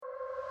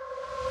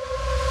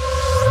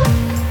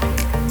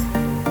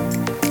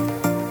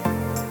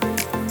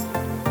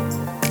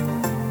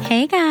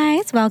Hey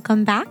guys,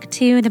 welcome back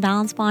to the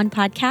Balanced Blonde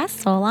podcast,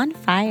 Soul on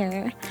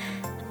Fire.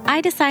 I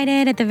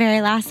decided at the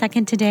very last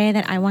second today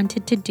that I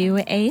wanted to do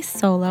a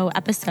solo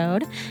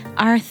episode,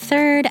 our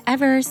third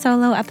ever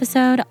solo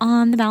episode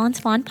on the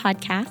Balanced Blonde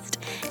podcast.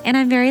 And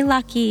I'm very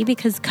lucky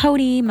because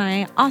Cody,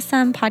 my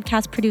awesome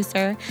podcast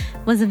producer,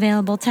 was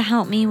available to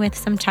help me with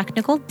some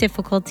technical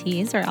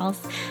difficulties, or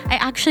else I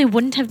actually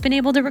wouldn't have been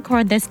able to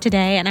record this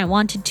today. And I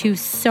wanted to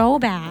so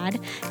bad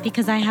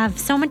because I have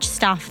so much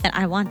stuff that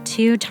I want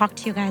to talk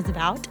to you guys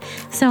about.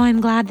 So I'm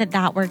glad that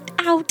that worked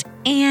out.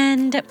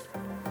 And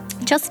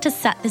just to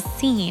set the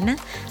scene,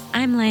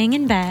 I'm laying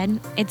in bed.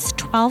 It's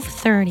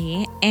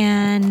 12:30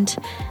 and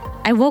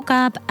I woke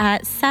up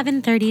at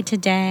 7:30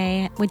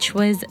 today, which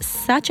was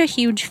such a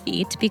huge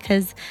feat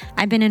because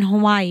I've been in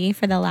Hawaii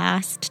for the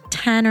last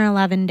 10 or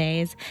 11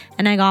 days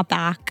and I got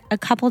back a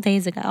couple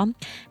days ago,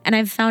 and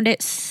I've found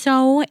it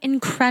so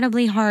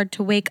incredibly hard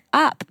to wake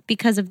up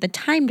because of the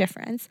time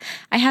difference.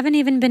 I haven't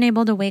even been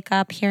able to wake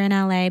up here in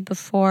LA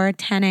before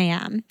 10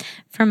 a.m.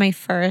 for my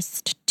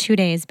first 2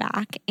 days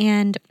back,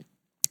 and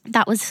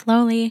that was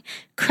slowly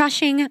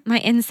crushing my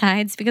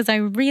insides because I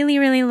really,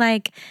 really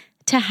like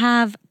to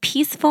have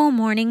peaceful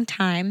morning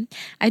time.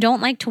 I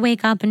don't like to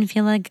wake up and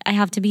feel like I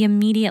have to be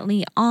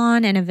immediately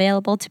on and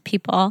available to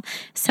people.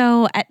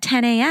 So at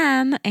 10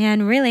 a.m.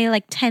 and really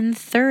like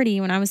 10:30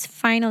 when I was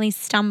finally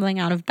stumbling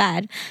out of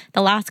bed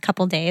the last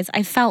couple days,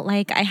 I felt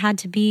like I had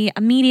to be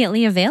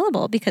immediately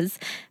available because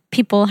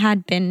people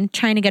had been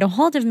trying to get a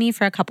hold of me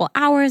for a couple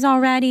hours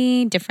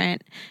already,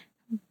 different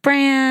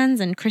brands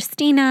and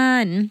Christina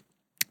and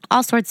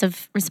all sorts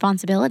of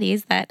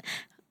responsibilities that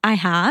I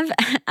have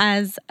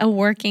as a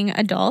working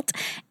adult.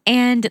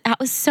 And that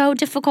was so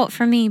difficult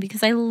for me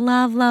because I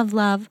love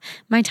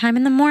my time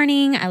in the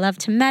morning. I love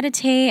to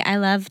meditate. I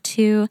love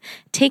to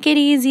take it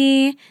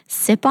easy,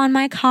 sip on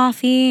my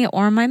coffee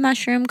or my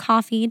mushroom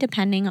coffee,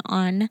 depending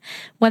on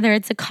whether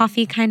it's a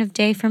coffee kind of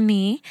day for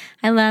me.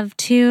 I love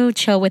to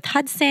chill with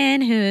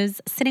Hudson,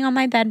 who's sitting on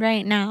my bed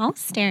right now,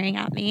 staring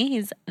at me.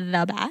 He's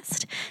the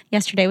best.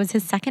 Yesterday was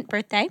his second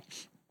birthday.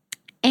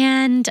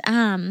 And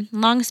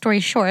long story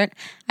short,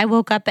 I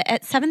woke up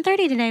at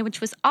 7:30 today,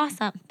 which was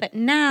awesome. But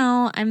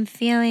now I'm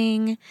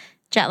feeling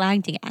jet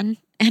lagged again.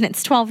 And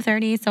it's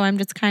 12:30, so I'm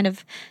just kind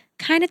of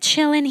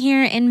chilling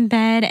here in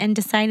bed and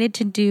decided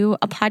to do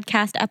a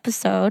podcast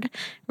episode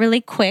really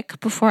quick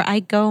before I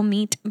go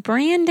meet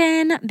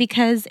Brandon,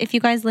 because if you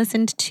guys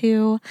listened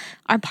to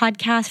our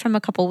podcast from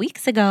a couple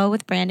weeks ago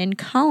with Brandon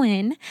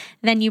Cohen,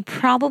 then you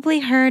probably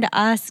heard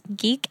us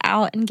geek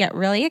out and get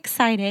really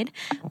excited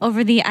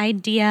over the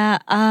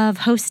idea of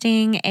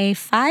hosting a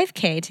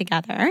 5K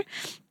together.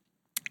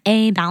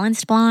 A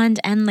Balanced Blonde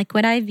and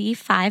Liquid IV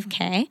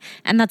 5K,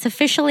 and that's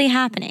officially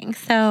happening.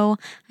 So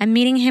I'm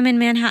meeting him in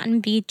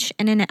Manhattan Beach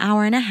in an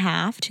hour and a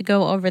half to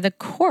go over the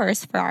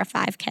course for our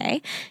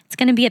 5K. It's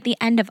going to be at the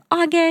end of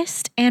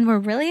August, and we're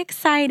really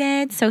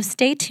excited. So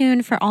stay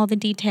tuned for all the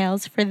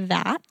details for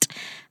that.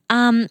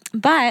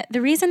 But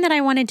the reason that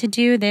I wanted to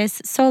do this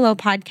solo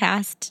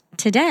podcast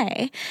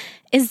today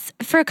is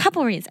for a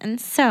couple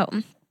reasons. So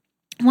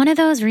one of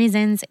those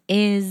reasons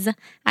is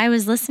I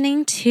was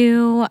listening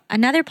to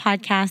another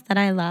podcast that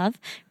I love,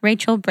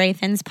 Rachel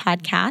Brathen's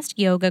podcast,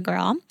 Yoga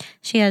Girl.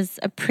 She has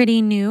a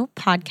pretty new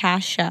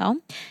podcast show.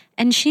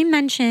 And she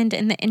mentioned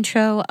in the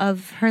intro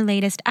of her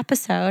latest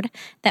episode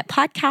that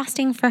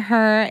podcasting for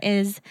her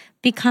is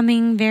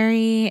becoming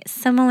very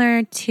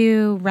similar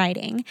to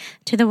writing,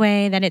 to the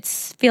way that it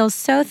feels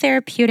so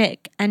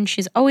therapeutic. And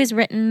she's always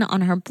written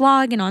on her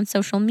blog and on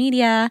social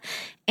media.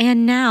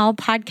 And now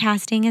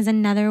podcasting is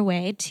another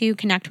way to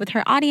connect with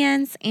her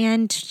audience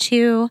and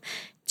to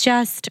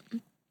just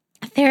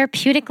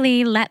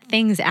therapeutically let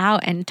things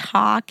out and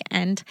talk.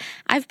 And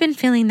I've been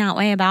feeling that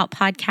way about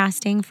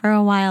podcasting for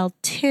a while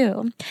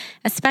too,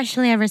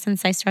 especially ever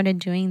since I started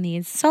doing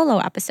these solo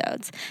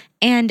episodes.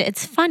 And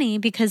it's funny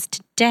because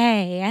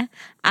today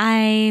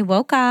I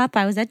woke up,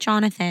 I was at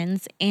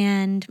Jonathan's,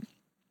 and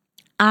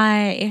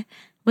I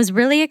was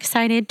really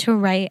excited to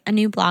write a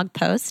new blog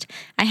post.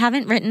 I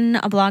haven't written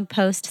a blog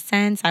post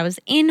since I was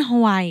in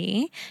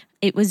Hawaii.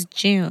 It was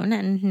June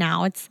and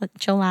now it's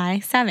July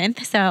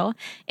 7th. So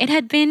it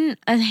had been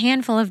a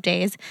handful of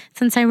days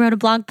since I wrote a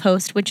blog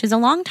post, which is a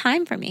long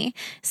time for me.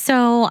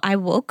 So I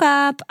woke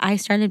up, I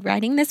started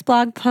writing this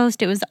blog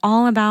post. It was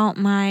all about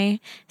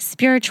my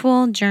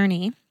spiritual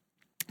journey,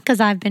 because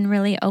I've been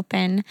really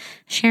open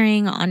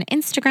sharing on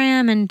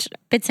Instagram and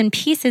bits and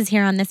pieces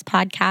here on this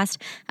podcast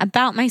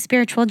about my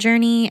spiritual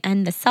journey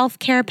and the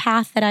self-care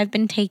path that I've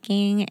been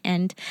taking,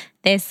 and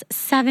this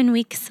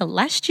 7-week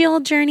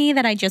celestial journey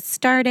that I just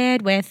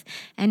started with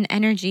an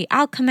energy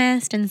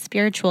alchemist and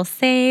spiritual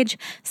sage.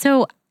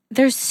 So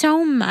there's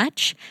so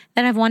much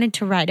that I've wanted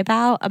to write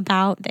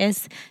about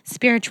this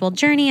spiritual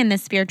journey and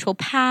this spiritual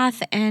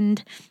path.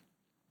 And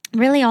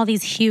really all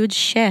these huge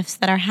shifts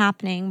that are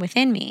happening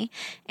within me.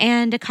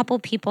 And a couple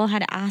people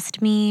had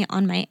asked me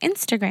on my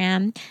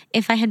Instagram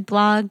if I had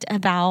blogged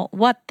about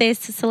what this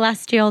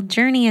celestial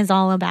journey is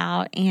all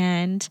about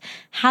and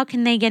how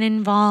can they get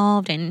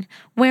involved and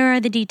where are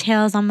the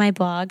details on my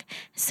blog.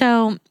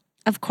 So,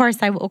 of course,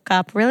 I woke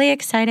up really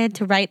excited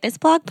to write this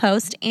blog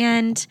post,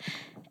 and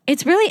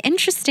it's really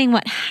interesting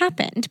what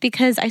happened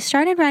because I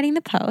started writing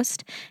the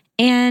post,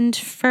 and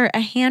for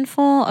a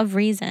handful of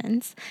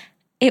reasons,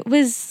 it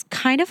was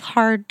kind of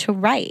hard to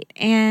write,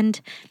 and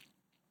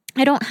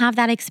I don't have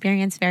that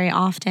experience very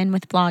often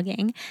with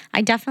blogging.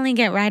 I definitely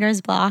get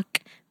writer's block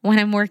when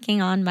I'm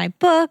working on my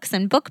books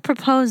and book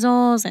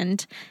proposals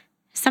and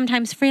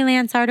sometimes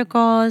freelance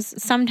articles,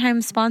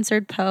 sometimes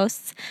sponsored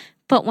posts.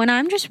 But when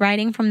I'm just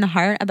writing from the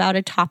heart about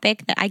a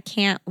topic that I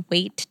can't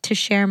wait to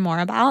share more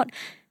about,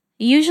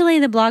 usually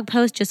the blog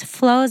post just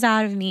flows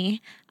out of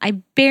me. I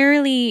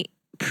barely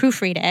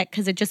proofread it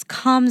because it just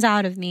comes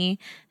out of me.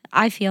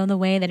 I feel the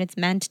way that it's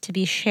meant to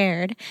be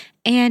shared,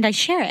 and I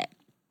share it.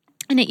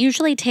 And it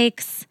usually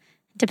takes,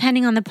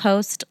 depending on the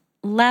post,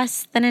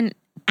 less than an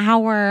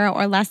hour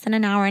or less than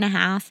an hour and a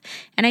half.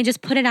 And I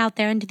just put it out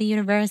there into the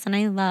universe, and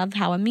I love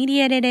how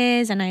immediate it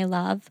is, and I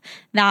love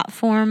that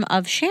form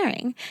of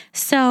sharing.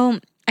 So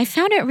I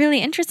found it really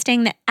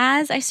interesting that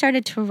as I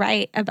started to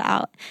write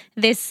about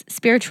this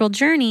spiritual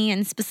journey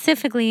and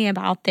specifically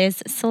about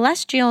this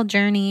celestial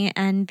journey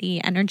and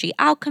the energy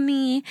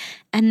alchemy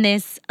and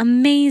this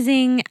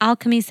amazing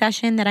alchemy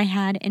session that I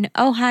had in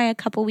Ojai a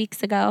couple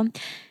weeks ago,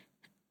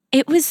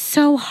 it was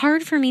so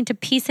hard for me to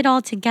piece it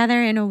all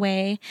together in a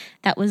way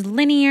that was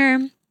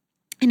linear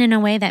and in a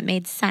way that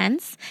made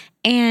sense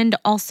and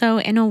also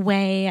in a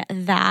way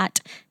that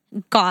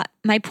got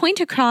my point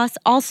across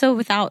also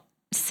without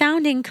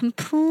sounding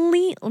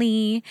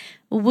completely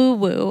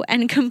woo-woo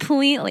and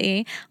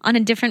completely on a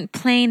different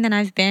plane than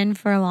I've been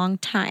for a long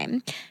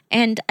time.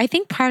 And I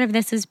think part of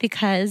this is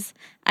because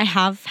I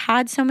have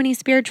had so many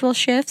spiritual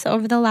shifts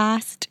over the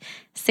last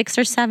 6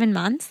 or 7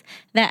 months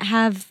that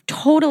have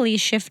totally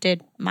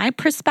shifted my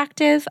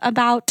perspective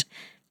about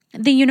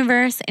the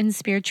universe and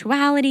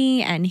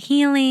spirituality and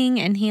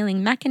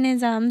healing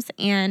mechanisms.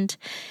 And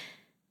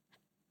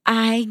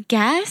I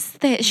guess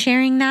that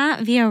sharing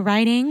that via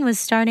writing was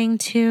starting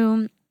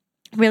to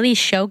really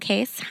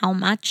showcase how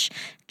much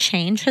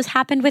change has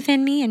happened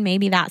within me, and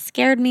maybe that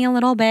scared me a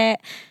little bit.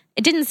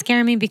 It didn't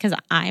scare me because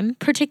I'm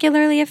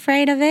particularly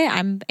afraid of it.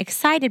 I'm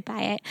excited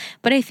by it.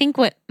 But I think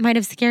what might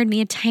have scared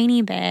me a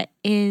tiny bit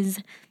is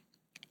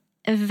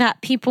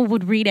that people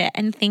would read it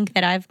and think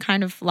that I've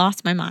kind of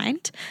lost my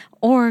mind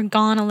or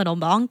gone a little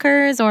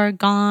bonkers or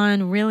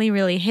gone really,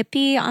 really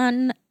hippie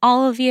on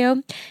all of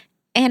you.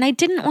 And I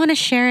didn't want to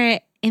share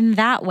it in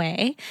that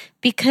way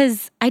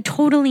because I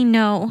totally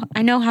know,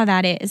 I know how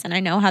that is, and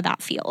I know how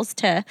that feels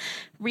to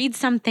read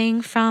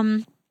something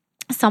from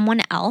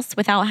someone else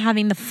without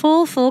having the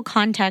full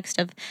context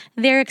of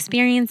their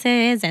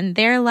experiences and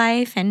their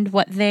life and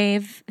what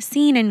they've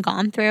seen and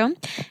gone through,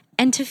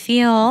 and to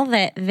feel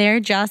that they're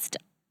just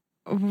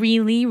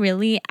really,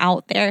 really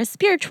out there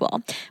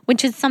spiritual,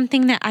 which is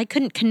something that I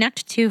couldn't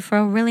connect to for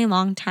a really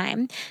long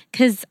time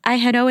because I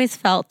had always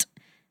felt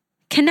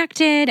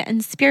connected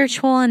and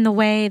spiritual in the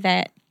way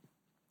that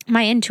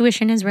my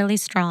intuition is really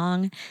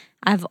strong.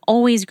 I've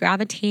always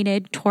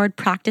gravitated toward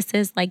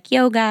practices like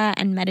yoga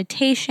and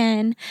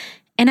meditation,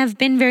 and I've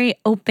been very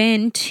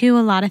open to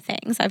a lot of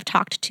things. I've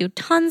talked to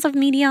tons of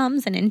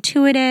mediums and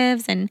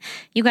intuitives, and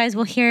you guys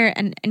will hear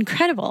an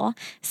incredible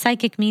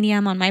psychic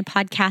medium on my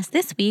podcast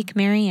this week,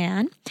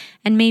 Marianne,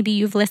 and maybe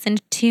you've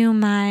listened to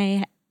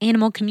my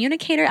animal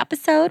communicator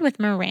episode with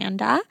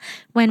Miranda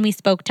when we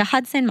spoke to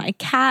Hudson, my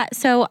cat.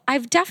 So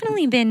I've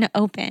definitely been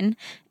open,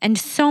 and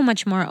so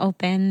much more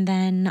open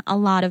than a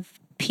lot of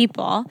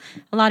people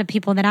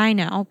that I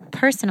know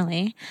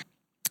personally.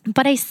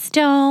 But I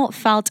still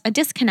felt a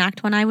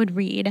disconnect when I would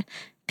read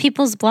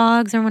people's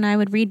blogs or when I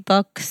would read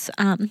books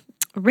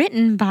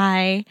written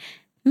by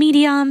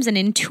mediums and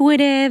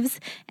intuitives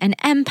and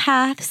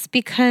empaths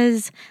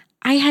because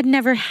I had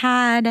never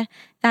had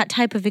that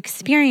type of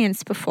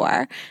experience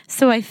before.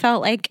 So I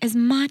felt like as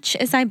much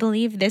as I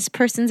believed this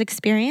person's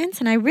experience,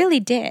 and I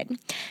really did,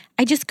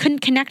 I just couldn't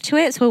connect to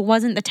it. So it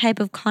wasn't the type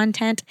of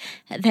content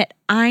that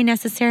I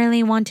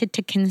necessarily wanted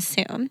to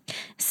consume.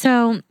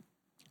 So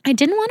I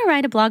didn't want to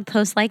write a blog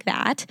post like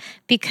that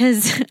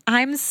because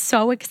I'm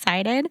so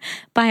excited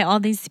by all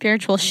these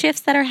spiritual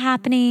shifts that are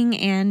happening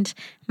and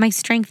my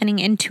strengthening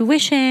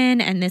intuition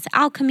and this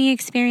alchemy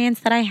experience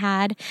that I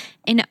had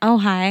in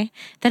Ojai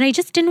that I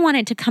just didn't want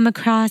it to come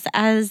across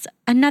as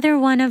another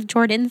one of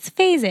Jordan's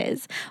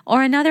phases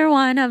or another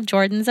one of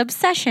Jordan's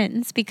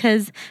obsessions,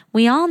 because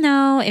we all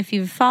know, if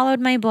you've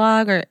followed my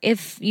blog or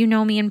if you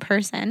know me in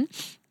person,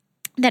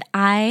 that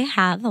I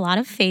have a lot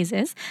of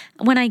phases.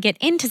 When I get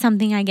into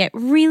something, I get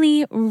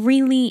really,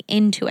 really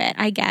into it.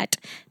 I get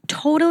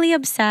totally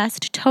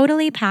obsessed,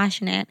 totally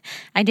passionate.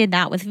 I did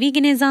that with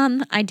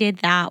veganism. I did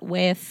that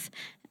with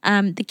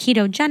the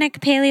ketogenic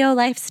paleo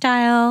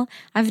lifestyle.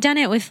 I've done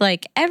it with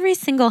like every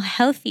single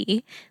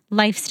healthy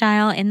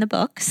lifestyle in the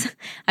books.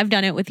 I've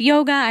done it with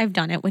yoga. I've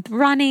done it with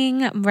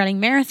running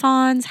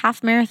marathons,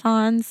 half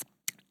marathons.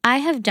 I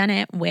have done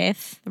it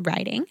with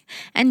writing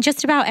and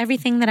just about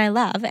everything that I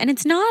love. And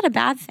it's not a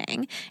bad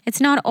thing. It's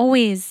not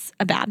always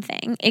a bad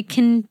thing. It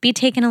can be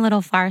taken a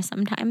little far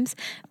sometimes.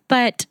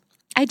 But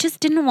I just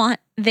didn't want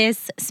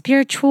this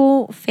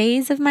spiritual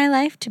phase of my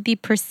life to be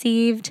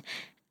perceived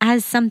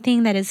as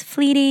something that is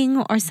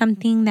fleeting or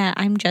something that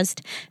I'm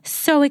just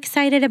so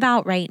excited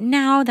about right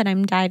now that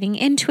I'm diving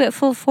into it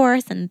full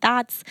force. And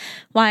that's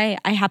why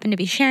I happen to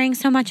be sharing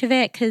so much of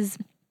it, because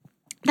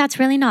that's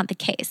really not the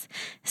case.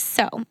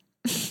 So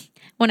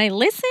when I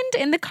listened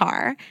in the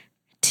car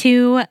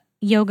to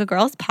Yoga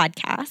Girls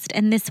podcast,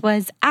 and this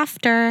was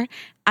after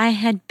I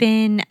had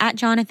been at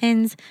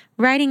Jonathan's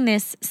writing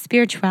this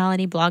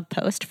spirituality blog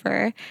post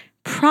for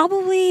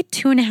probably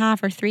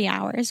 2.5 or 3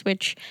 hours,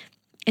 which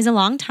is a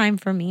long time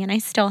for me. And I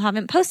still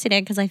haven't posted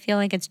it because I feel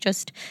like it's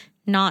just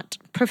not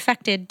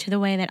perfected to the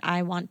way that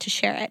I want to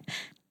share it.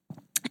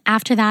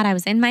 After that, I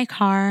was in my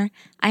car.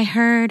 I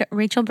heard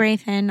Rachel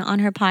Brathen on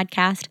her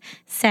podcast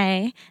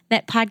say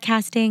that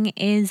podcasting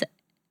is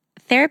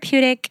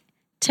therapeutic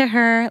to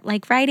her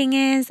like writing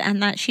is,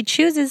 and that she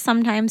chooses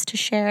sometimes to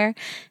share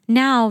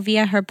now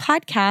via her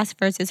podcast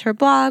versus her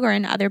blog or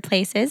in other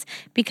places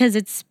because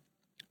it's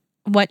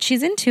what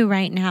she's into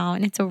right now.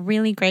 And it's a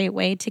really great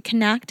way to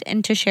connect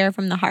and to share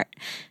from the heart.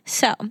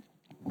 So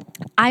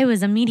I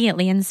was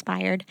immediately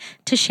inspired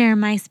to share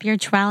my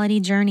spirituality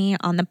journey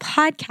on the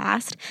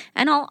podcast,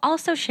 and I'll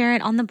also share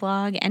it on the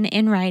blog and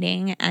in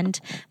writing. And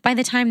by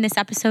the time this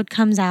episode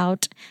comes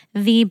out,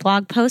 the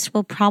blog post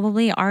will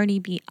probably already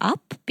be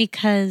up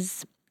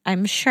because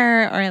I'm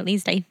sure, or at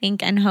least I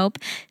think and hope,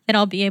 that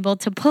I'll be able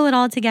to pull it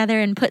all together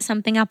and put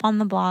something up on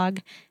the blog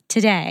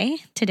today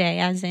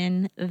as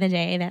in the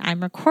day that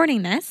I'm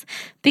recording this,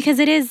 because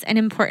it is an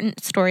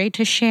important story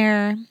to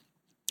share.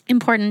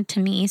 Important to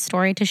me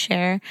story to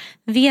share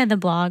via the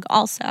blog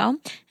also.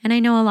 And I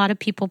know a lot of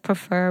people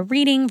prefer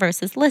reading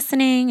versus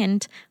listening,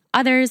 and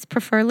others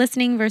prefer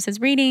listening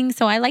versus reading.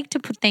 So I like to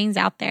put things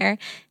out there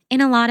in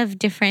a lot of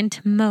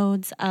different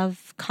modes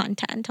of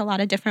content, a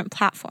lot of different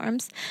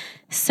platforms.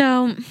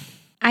 So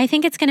I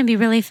think it's going to be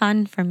really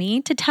fun for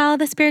me to tell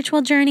the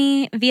spiritual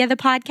journey via the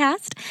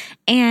podcast.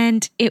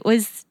 And it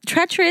was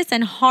treacherous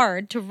and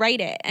hard to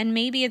write it. And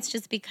maybe it's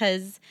just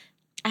because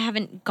I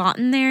haven't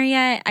gotten there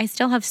yet. I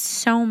still have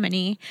so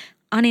many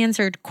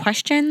unanswered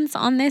questions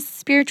on this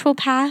spiritual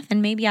path,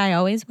 and maybe I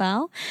always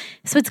will.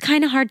 So it's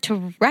kind of hard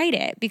to write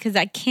it because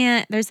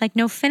there's like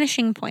no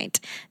finishing point.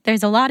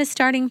 There's a lot of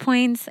starting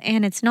points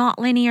and it's not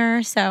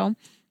linear. So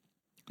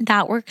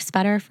that works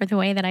better for the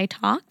way that I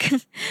talk.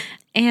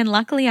 And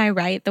luckily I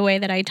write the way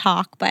that I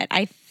talk, but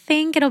I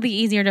think it'll be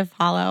easier to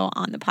follow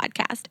on the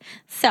podcast.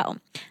 So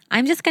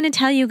I'm just going to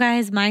tell you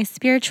guys my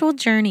spiritual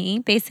journey,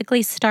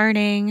 basically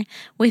starting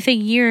with a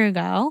year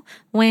ago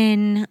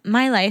when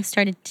my life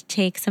started to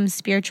take some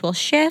spiritual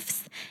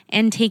shifts,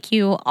 and take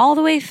you all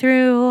the way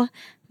through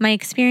my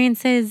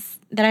experiences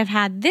that I've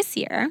had this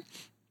year,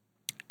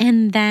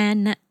 and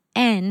then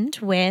end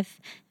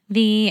with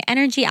the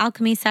energy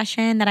alchemy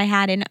session that I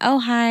had in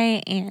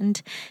Ojai,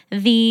 and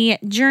the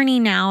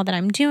journey now that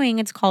I'm doing.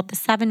 It's called the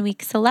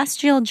 7-week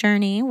celestial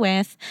journey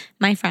with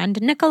my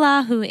friend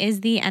Nicola, who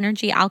is the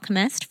energy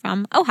alchemist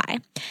from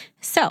Ojai.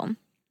 So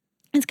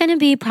it's going to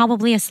be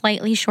probably a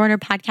slightly shorter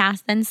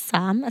podcast than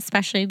some,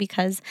 especially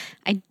because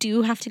I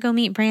do have to go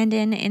meet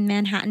Brandon in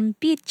Manhattan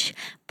Beach.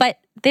 But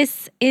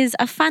this is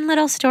a fun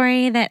little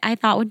story that I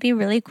thought would be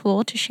really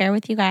cool to share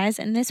with you guys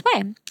in this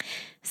way.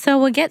 So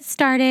we'll get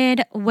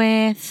started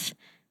with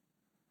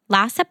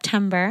last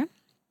September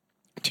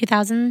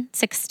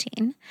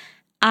 2016.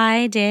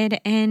 I did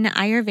an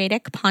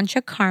Ayurvedic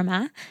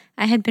Panchakarma.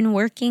 I had been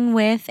working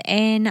with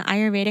an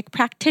Ayurvedic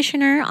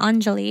practitioner,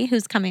 Anjali,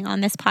 who's coming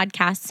on this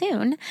podcast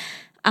soon,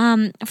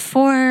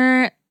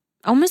 for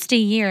almost a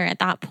year at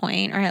that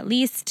point, or at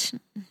least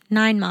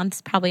 9 months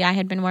probably I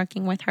had been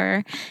working with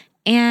her.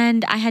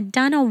 And I had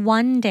done a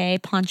 1-day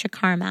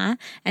Panchakarma.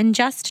 And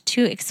just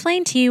to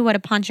explain to you what a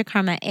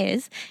Panchakarma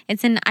is,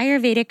 it's an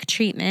Ayurvedic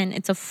treatment.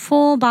 It's a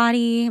full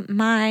body,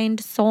 mind,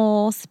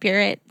 soul,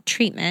 spirit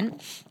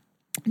treatment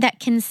that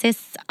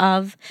consists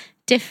of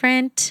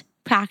different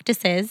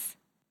practices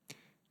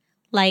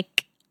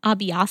like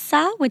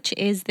Abhyasa, which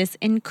is this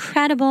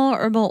incredible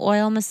herbal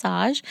oil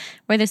massage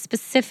where the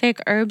specific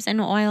herbs and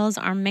oils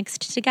are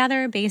mixed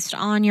together based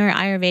on your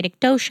Ayurvedic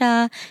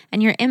dosha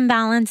and your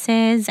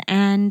imbalances.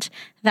 And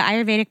the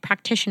Ayurvedic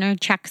practitioner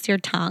checks your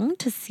tongue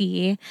to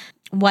see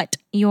what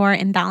your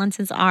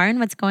imbalances are and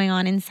what's going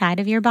on inside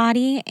of your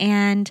body.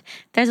 And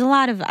there's a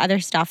lot of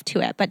other stuff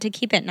to it, but to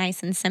keep it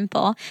nice and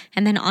simple.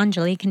 And then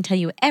Anjali can tell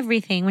you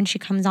everything when she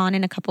comes on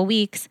in a couple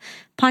weeks.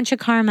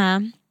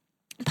 Panchakarma.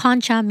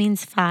 Pancha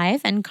means 5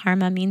 and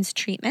karma means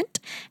treatment,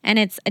 and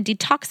it's a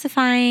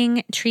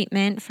detoxifying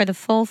treatment for the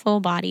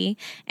full body.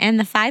 And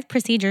the 5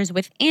 procedures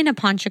within a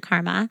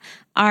panchakarma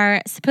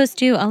are supposed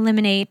to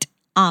eliminate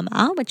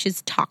ama, which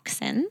is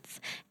toxins.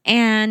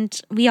 And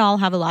we all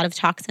have a lot of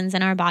toxins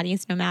in our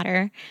bodies, no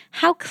matter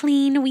how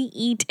clean we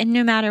eat and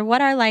no matter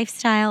what our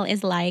lifestyle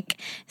is like.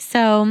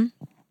 So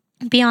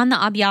beyond the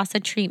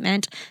Abhyasa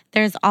treatment,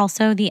 there's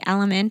also the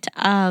element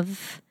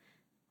of,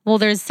 well,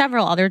 there's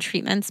several other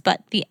treatments,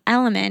 but the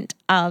element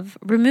of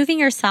removing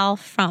yourself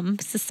from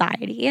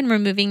society and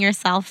removing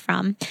yourself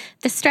from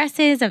the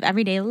stresses of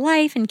everyday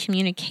life and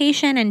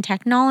communication and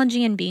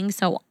technology and being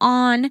so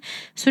on.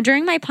 So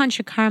during my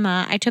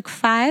Panchakarma, I took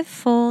 5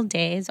 full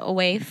days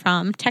away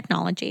from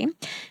technology.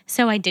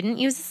 So I didn't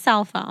use a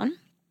cell phone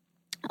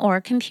or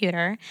a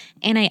computer,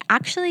 and I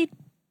actually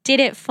did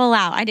it full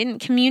out. I didn't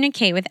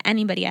communicate with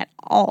anybody at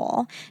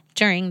all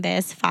during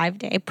this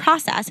 5-day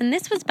process. And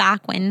this was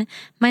back when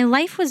my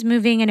life was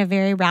moving at a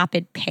very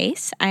rapid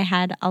pace. I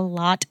had a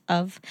lot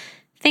of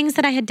things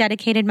that I had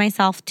dedicated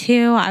myself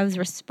to. I was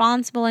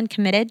responsible and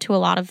committed to a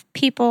lot of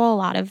people, a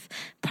lot of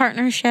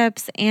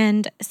partnerships.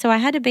 And so I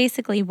had to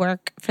basically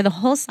work for the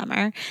whole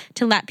summer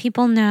to let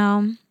people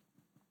know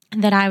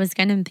that I was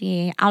going to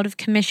be out of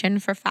commission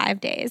for 5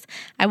 days.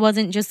 I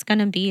wasn't just going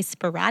to be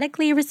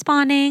sporadically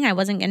responding. I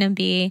wasn't going to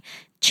be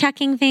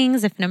checking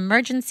things. If an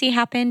emergency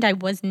happened, I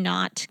was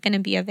not going to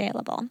be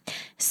available.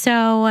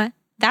 So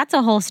that's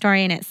a whole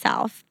story in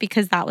itself,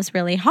 because that was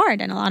really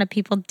hard. And a lot of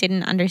people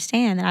didn't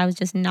understand that I was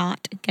just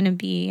not going to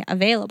be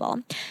available.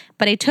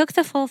 But I took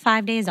the full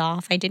 5 days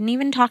off. I didn't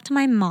even talk to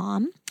my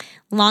mom.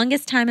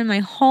 Longest time in my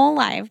whole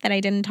life that I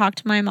didn't talk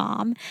to my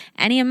mom,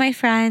 any of my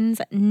friends,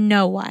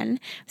 no one.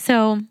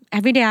 So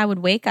every day I would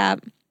wake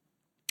up,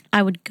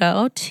 I would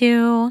go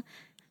to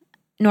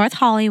North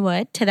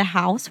Hollywood to the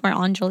house where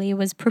Anjali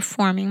was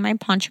performing my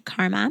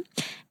Panchakarma.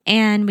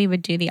 And we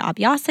would do the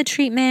Abhyasa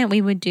treatment.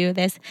 We would do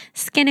this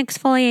skin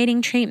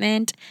exfoliating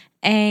treatment,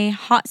 a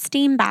hot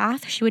steam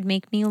bath. She would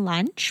make me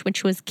lunch,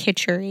 which was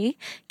khichdi.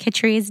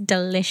 Khichdi is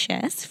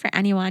delicious for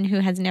anyone who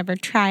has never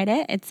tried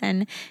it. It's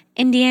an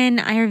Indian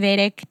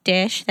Ayurvedic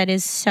dish that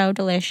is so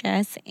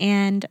delicious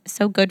and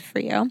so good for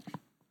you.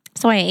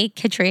 So I ate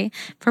khichdi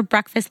for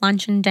breakfast,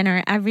 lunch, and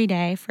dinner every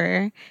day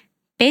for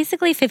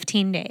basically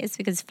 15 days,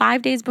 because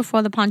 5 days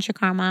before the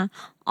Panchakarma,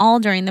 all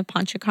during the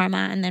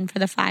Panchakarma, and then for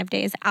the 5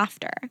 days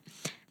after.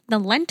 The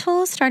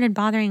lentils started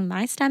bothering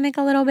my stomach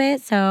a little bit,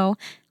 so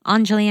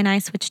Anjali and I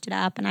switched it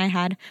up, and I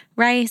had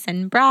rice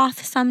and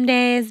broth some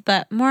days,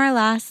 but more or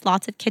less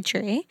lots of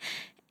khichdi,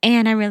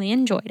 and I really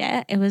enjoyed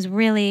it. It was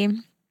really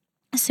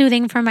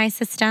soothing for my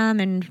system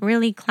and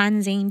really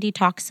cleansing,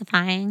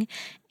 detoxifying.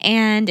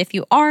 And if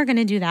you are going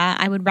to do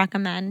that, I would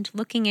recommend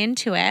looking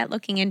into it,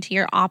 looking into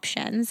your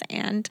options.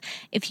 And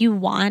if you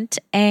want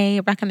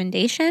a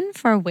recommendation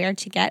for where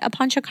to get a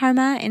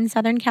Panchakarma in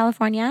Southern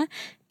California,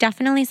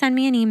 definitely send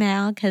me an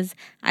email, because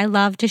I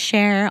love to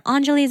share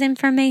Anjali's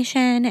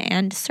information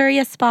and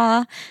Surya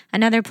Spa,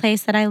 another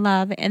place that I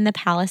love in the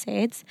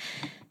Palisades.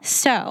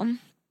 So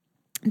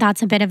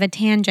that's a bit of a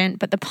tangent,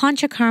 but the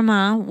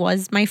Panchakarma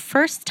was my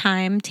first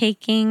time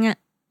taking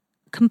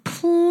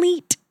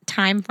complete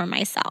time for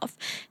myself.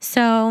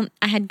 So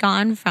I had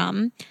gone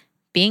from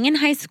being in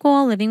high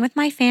school, living with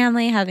my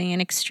family, having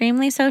an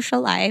extremely social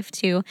life,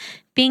 to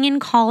being in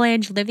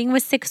college, living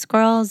with 6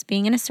 girls,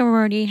 being in a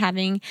sorority,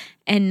 having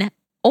an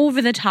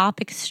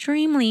over-the-top,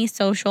 extremely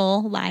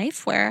social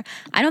life where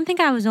I don't think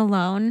I was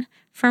alone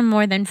for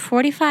more than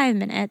 45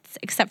 minutes,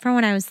 except for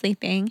when I was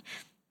sleeping.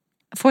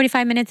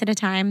 45 minutes at a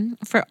time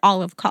for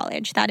all of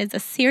college. That is a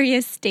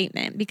serious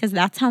statement, because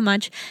that's how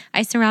much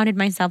I surrounded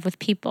myself with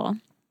people.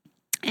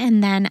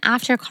 And then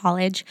after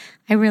college,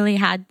 I really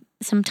had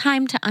some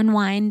time to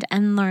unwind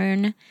and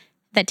learn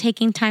that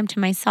taking time to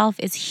myself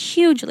is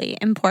hugely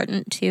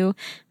important to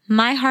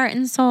my heart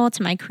and soul,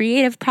 to my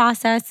creative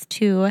process,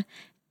 to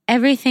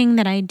everything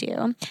that I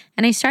do.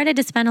 And I started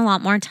to spend a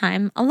lot more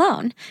time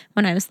alone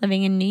when I was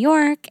living in New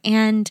York,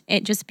 and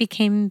it just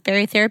became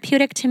very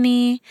therapeutic to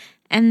me.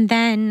 And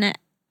then a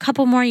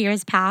couple more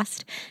years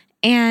passed,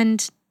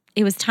 and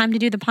it was time to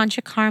do the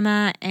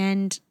Panchakarma,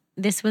 and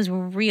this was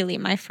really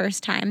my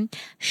first time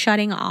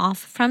shutting off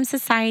from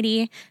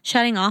society,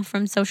 shutting off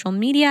from social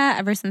media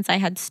ever since I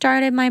had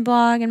started my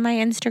blog and my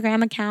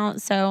Instagram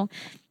account. So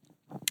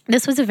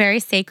this was a very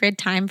sacred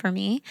time for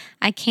me.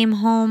 I came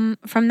home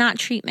from that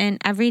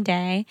treatment every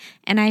day,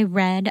 and I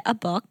read a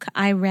book.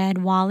 I read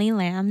Wally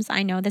Lamb's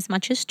I Know This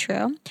Much Is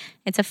True.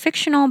 It's a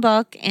fictional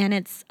book, and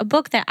it's a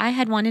book that I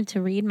had wanted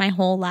to read my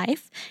whole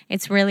life.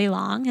 It's really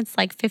long. It's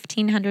like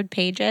 1,500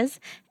 pages,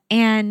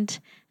 and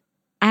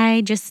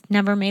I just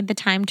never made the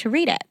time to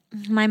read it.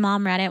 My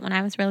mom read it when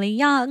I was really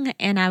young,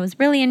 and I was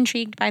really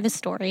intrigued by the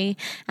story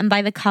and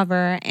by the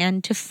cover.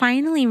 And to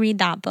finally read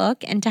that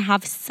book and to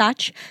have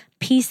such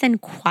peace and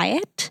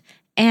quiet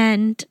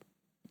and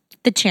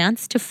the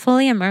chance to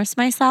fully immerse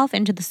myself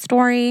into the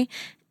story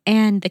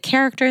and the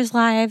characters'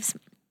 lives.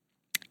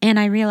 And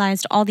I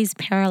realized all these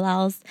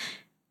parallels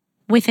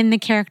within the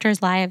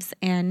characters' lives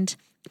and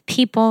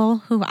people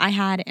who I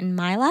had in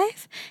my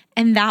life.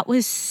 And that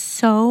was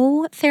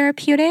so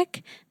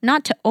therapeutic,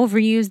 not to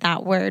overuse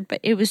that word, but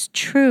it was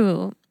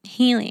true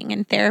healing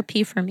and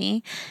therapy for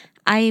me.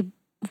 I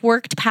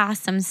worked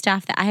past some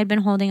stuff that I had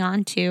been holding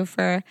on to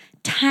for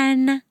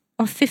 10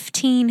 or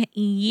 15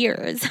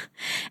 years,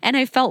 and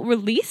I felt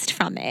released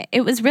from it.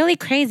 It was really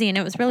crazy, and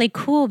it was really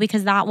cool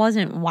because that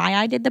wasn't why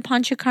I did the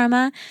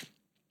Panchakarma.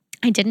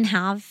 I didn't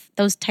have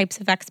those types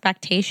of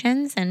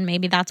expectations, and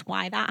maybe that's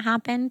why that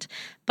happened.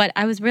 But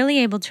I was really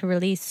able to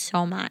release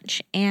so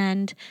much.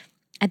 And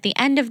at the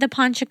end of the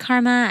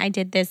Panchakarma, I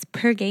did this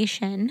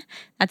purgation.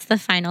 That's the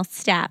final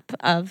step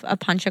of a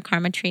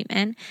Panchakarma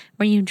treatment,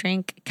 where you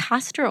drink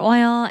castor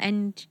oil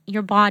and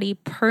your body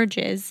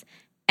purges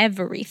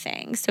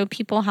everything. So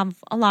people have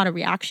a lot of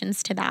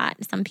reactions to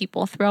that. Some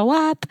people throw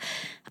up.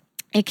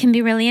 It can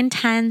be really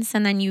intense,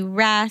 and then you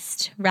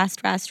rest,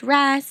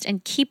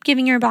 and keep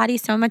giving your body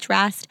so much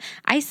rest.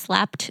 I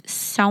slept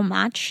so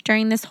much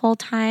during this whole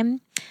time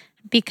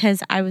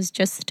because I was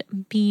just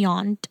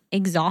beyond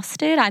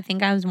exhausted. I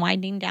think I was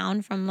winding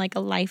down from like a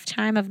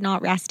lifetime of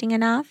not resting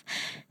enough.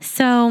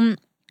 So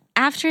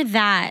after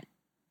that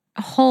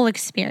whole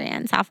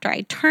experience, after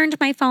I turned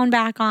my phone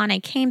back on, I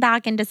came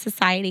back into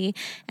society,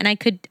 and I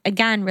could,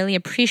 again, really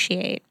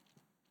appreciate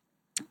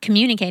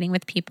communicating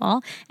with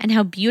people and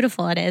how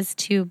beautiful it is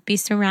to be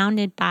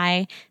surrounded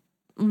by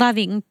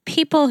loving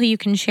people who you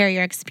can share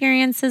your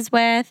experiences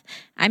with.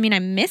 I mean, I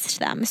missed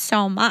them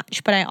so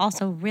much, but I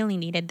also really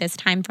needed this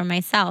time for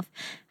myself.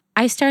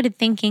 I started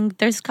thinking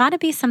there's got to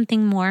be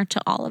something more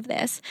to all of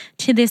this,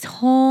 to this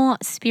whole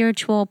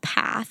spiritual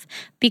path,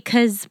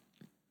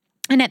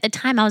 and at the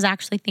time I was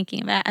actually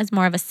thinking of it as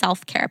more of a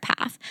self-care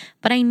path,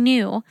 but I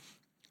knew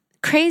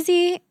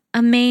crazy,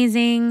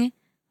 amazing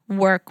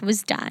work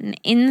was done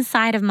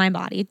inside of my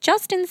body,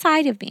 just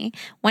inside of me,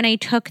 when I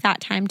took that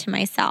time to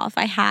myself.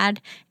 I had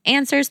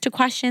answers to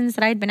questions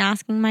that I'd been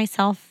asking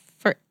myself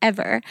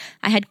forever.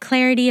 I had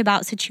clarity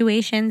about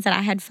situations that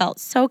I had felt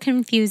so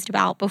confused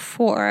about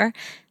before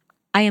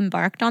I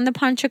embarked on the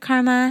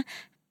Panchakarma.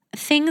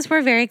 Things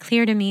were very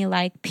clear to me,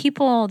 like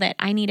people that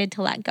I needed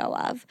to let go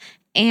of,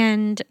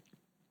 and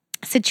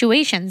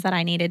situations that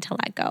I needed to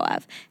let go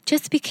of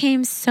just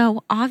became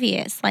so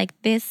obvious.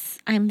 Like this,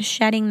 I'm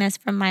shedding this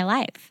from my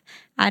life.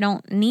 I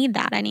don't need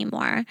that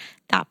anymore.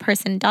 That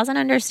person doesn't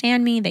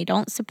understand me. They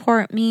don't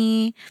support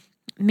me.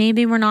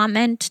 Maybe we're not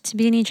meant to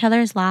be in each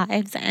other's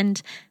lives.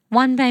 And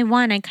one by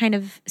one, I kind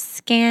of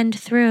scanned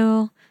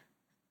through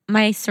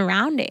my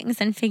surroundings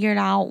and figured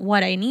out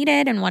what I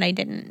needed and what I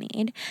didn't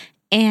need.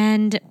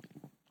 And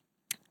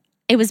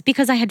it was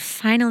because I had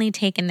finally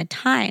taken the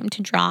time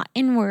to draw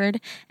inward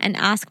and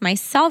ask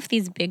myself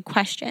these big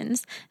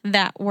questions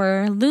that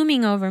were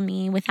looming over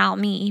me without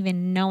me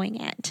even knowing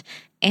it.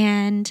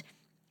 And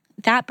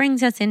that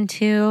brings us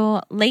into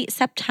late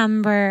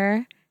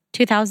September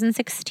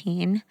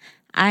 2016.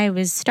 I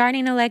was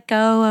starting to let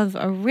go of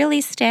a really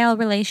stale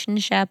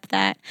relationship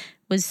that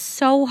was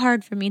so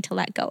hard for me to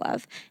let go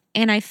of.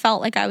 And I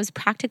felt like I was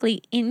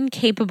practically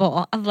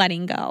incapable of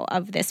letting go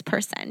of this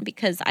person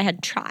because I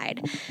had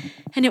tried.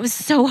 And it was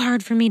so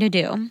hard for me to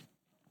do.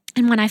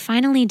 And when I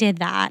finally did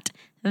that,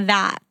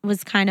 that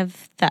was kind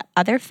of the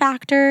other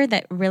factor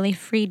that really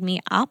freed me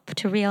up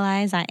to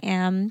realize I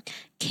am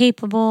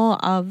capable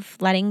of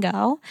letting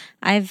go.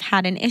 I've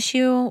had an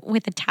issue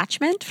with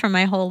attachment for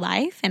my whole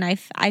life, and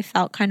I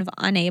felt kind of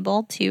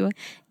unable to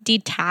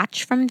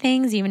detach from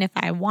things even if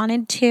I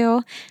wanted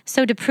to.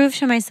 So to prove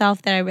to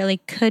myself that I really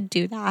could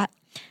do that,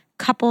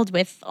 coupled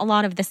with a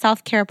lot of the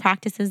self-care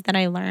practices that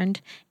I learned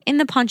in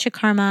the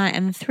Panchakarma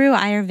and through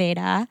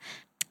Ayurveda,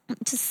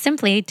 just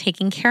simply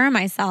taking care of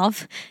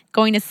myself,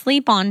 going to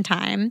sleep on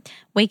time,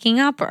 waking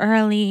up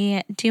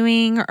early,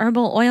 doing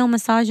herbal oil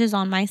massages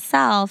on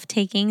myself,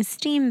 taking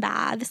steam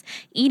baths,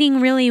 eating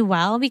really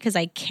well because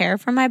I care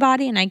for my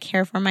body and I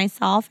care for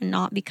myself, and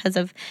not because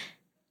of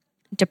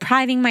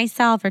depriving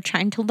myself or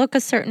trying to look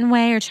a certain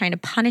way or trying to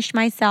punish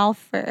myself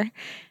for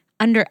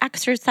under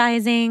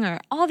exercising or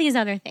all these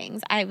other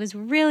things. I was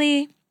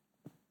really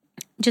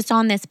just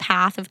on this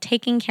path of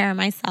taking care of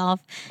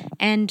myself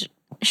and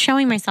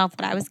showing myself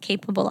what I was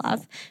capable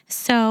of.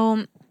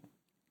 So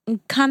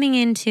coming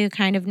into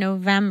kind of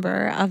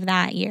November of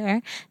that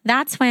year,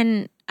 that's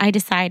when I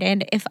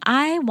decided if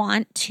I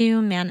want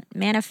to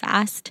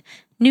manifest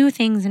new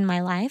things in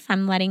my life,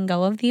 I'm letting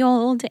go of the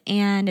old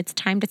and it's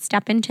time to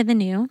step into the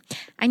new.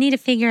 I need to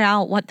figure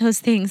out what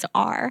those things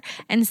are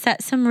and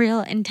set some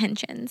real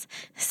intentions.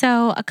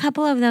 So a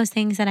couple of those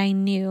things that I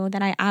knew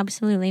that I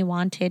absolutely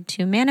wanted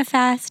to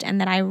manifest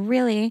and that I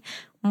really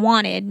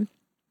wanted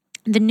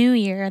the new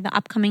year, the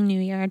upcoming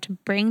new year, to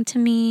bring to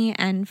me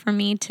and for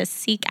me to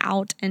seek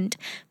out and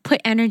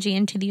put energy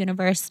into the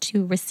universe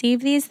to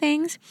receive these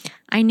things.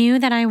 I knew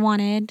that I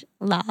wanted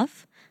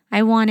love.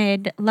 I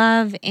wanted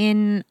love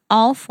in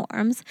all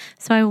forms.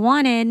 So I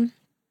wanted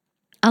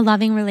a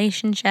loving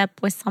relationship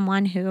with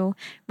someone who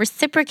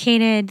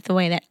reciprocated the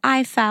way that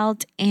I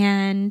felt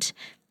and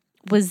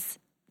was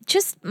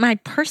just my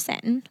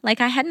person. Like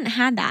I hadn't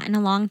had that in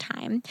a long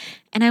time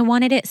and I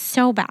wanted it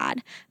so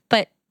bad,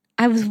 but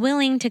I was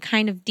willing to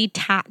kind of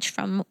detach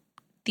from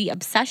the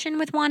obsession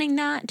with wanting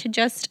that to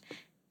just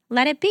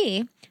let it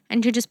be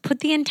and to just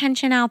put the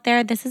intention out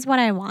there. This is what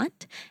I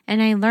want.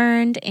 And I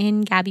learned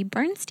in Gabby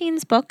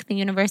Bernstein's book, The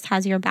Universe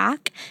Has Your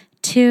Back,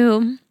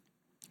 to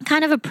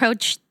kind of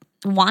approach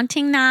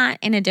wanting that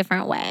in a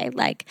different way.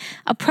 Like,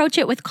 approach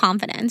it with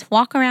confidence.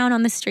 Walk around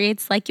on the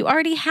streets like you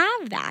already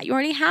have that. You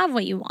already have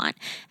what you want.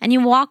 And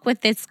you walk with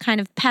this kind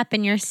of pep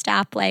in your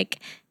step, like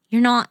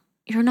you're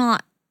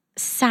not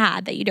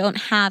sad that you don't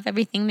have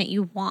everything that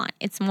you want.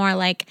 It's more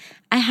like,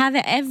 I have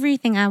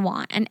everything I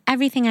want and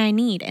everything I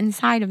need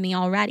inside of me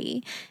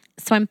already.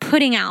 So I'm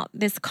putting out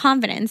this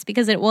confidence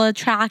because it will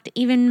attract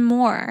even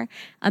more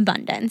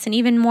abundance and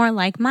even more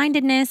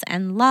like-mindedness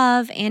and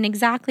love and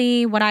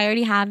exactly what I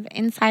already have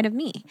inside of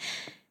me.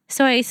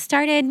 So I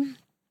started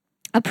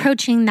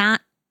approaching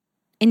that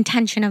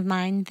intention of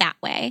mine that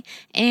way.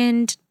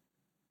 And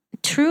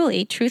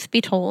truly, truth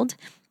be told,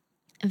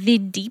 the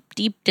deep,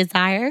 deep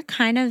desire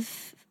kind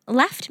of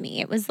left me.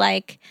 It was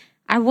like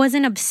I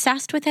wasn't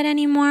obsessed with it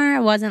anymore. I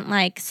wasn't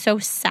like so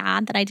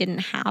sad that I didn't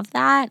have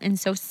that and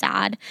so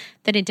sad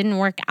that it didn't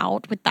work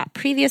out with that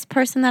previous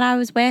person that I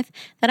was with,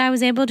 that I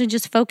was able to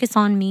just focus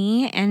on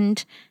me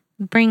and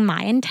bring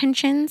my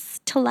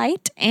intentions to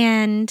light.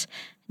 And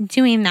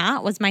doing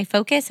that was my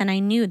focus. And I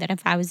knew that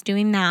if I was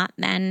doing that,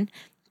 then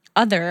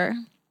other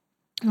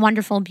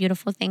wonderful,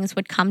 beautiful things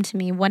would come to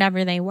me,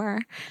 whatever they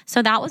were.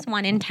 So that was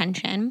one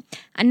intention.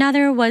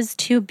 Another was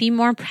to be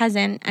more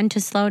present and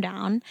to slow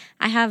down.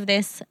 I have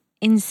this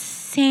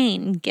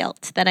insane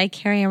guilt that I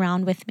carry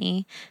around with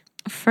me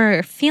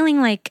for feeling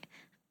like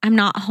I'm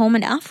not home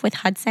enough with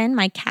Hudson,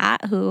 my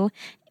cat, who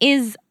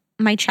is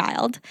my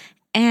child.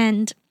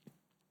 And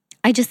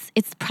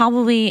it's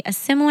probably a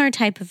similar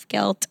type of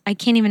guilt. I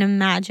can't even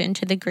imagine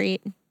to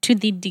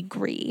the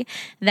degree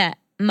that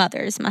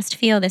mothers must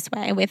feel this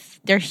way with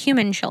their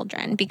human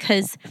children,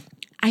 because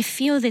I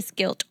feel this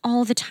guilt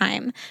all the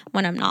time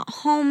when I'm not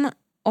home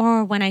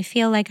or when I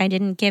feel like I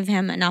didn't give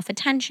him enough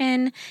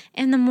attention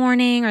in the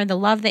morning or the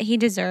love that he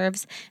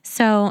deserves.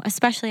 So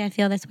especially I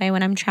feel this way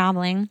when I'm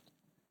traveling.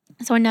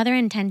 So another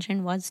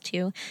intention was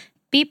to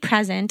be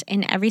present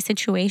in every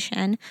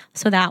situation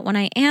so that when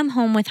I am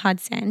home with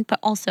Hudson, but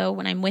also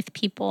when I'm with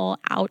people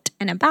out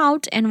and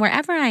about and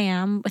wherever I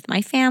am with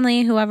my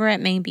family, whoever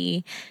it may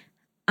be,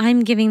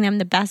 I'm giving them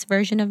the best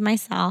version of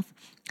myself.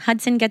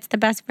 Hudson gets the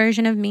best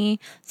version of me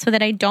so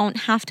that I don't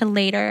have to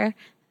later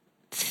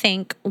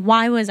think,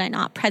 why was I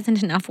not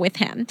present enough with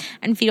him,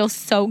 and feel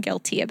so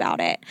guilty about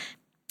it.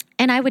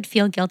 And I would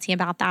feel guilty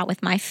about that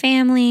with my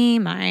family,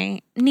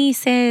 my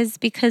nieces,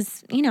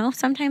 because,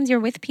 sometimes you're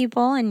with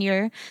people and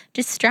you're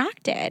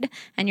distracted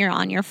and you're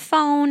on your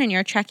phone and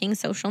you're checking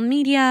social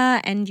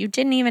media and you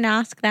didn't even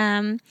ask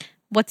them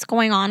what's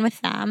going on with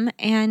them.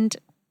 And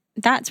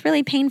that's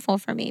really painful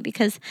for me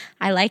because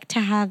I like to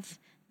have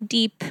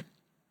deep,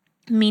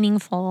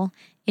 meaningful,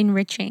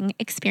 enriching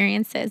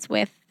experiences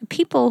with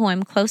people who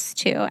I'm close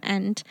to.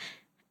 And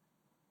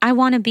I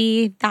want to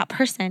be that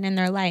person in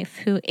their life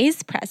who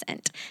is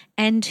present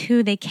and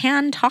who they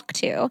can talk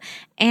to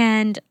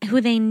and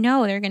who they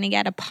know they're going to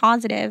get a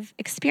positive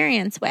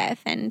experience with,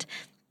 and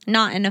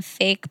not in a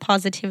fake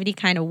positivity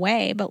kind of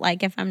way, but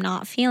like if I'm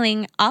not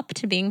feeling up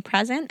to being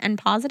present and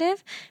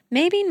positive,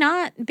 maybe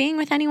not being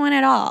with anyone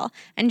at all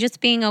and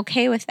just being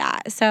okay with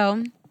that.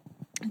 So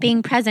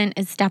being present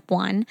is step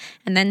one.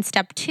 And then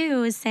step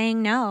two is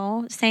saying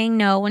no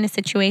when a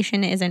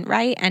situation isn't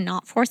right and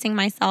not forcing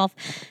myself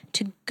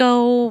to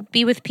go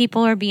be with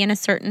people or be in a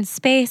certain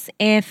space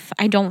if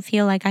I don't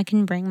feel like I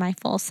can bring my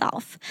full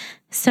self.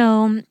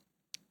 So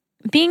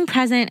being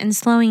present and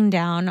slowing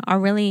down are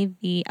really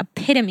the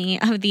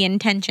epitome of the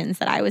intentions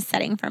that I was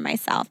setting for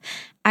myself.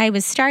 I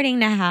was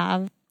starting to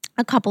have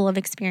a couple of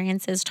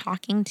experiences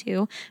talking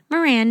to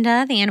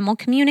Miranda, the animal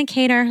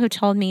communicator, who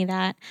told me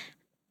that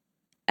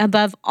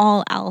above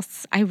all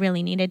else, I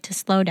really needed to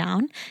slow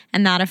down.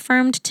 And that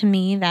affirmed to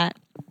me that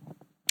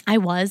I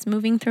was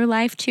moving through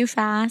life too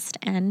fast.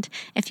 And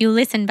if you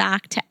listen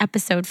back to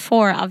episode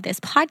 4 of this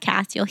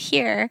podcast, you'll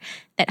hear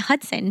that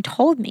Hudson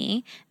told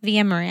me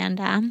via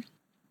Miranda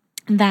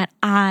that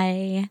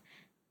I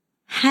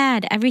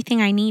had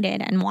everything I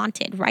needed and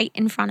wanted right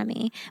in front of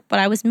me, but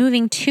I was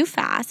moving too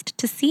fast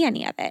to see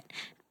any of it,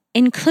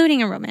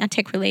 including a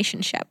romantic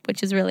relationship,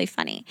 which is really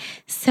funny.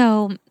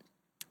 So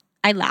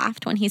I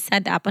laughed when he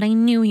said that, but I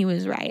knew he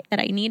was right, that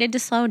I needed to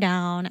slow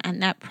down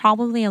and that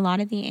probably a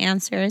lot of the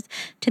answers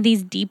to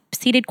these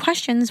deep-seated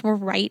questions were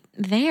right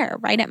there,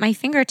 right at my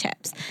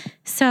fingertips.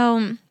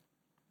 So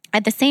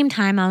at the same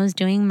time, I was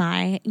doing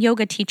my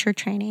yoga teacher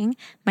training,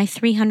 my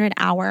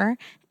 300-hour,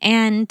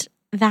 and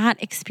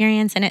that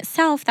experience in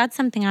itself, that's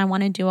something I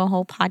want to do a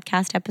whole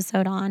podcast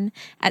episode on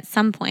at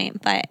some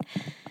point. But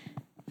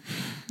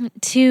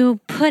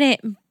to put it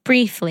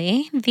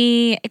briefly,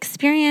 the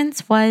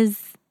experience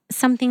was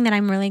something that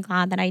I'm really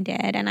glad that I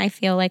did. And I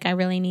feel like I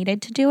really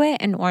needed to do it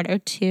in order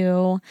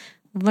to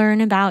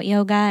learn about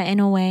yoga in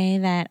a way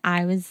that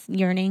I was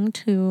yearning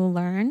to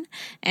learn.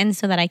 And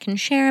so that I can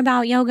share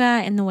about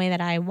yoga in the way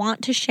that I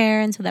want to share.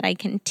 And so that I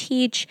can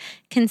teach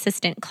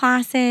consistent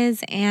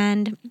classes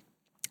and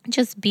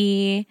just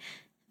be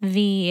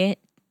the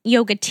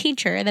yoga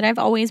teacher that I've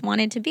always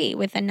wanted to be,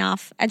 with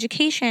enough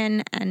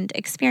education and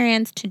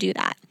experience to do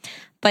that.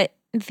 But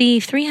the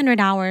 300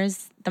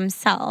 hours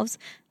themselves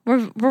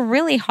were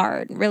really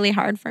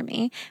hard for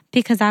me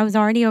because I was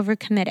already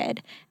overcommitted.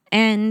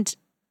 And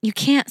you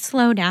can't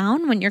slow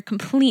down when you're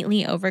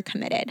completely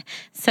overcommitted.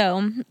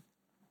 So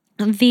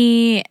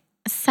the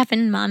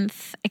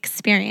 7-month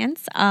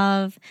experience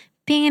of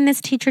being in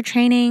this teacher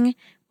training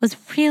was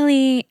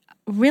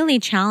really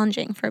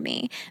challenging for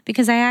me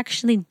because I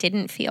actually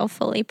didn't feel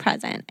fully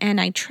present. And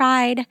I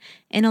tried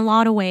in a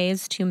lot of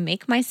ways to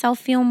make myself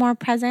feel more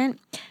present,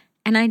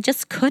 and I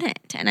just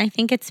couldn't. And I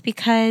think it's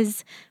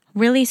because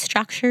really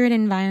structured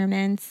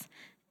environments,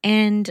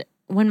 and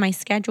when my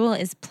schedule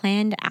is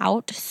planned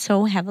out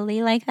so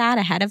heavily like that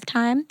ahead of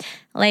time,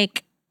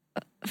 like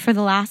for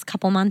the last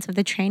couple months of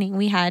the training,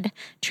 we had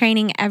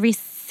training every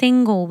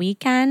single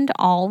weekend,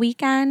 all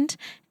weekend,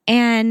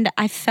 and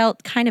I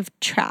felt kind of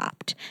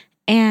trapped.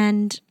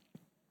 And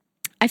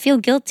I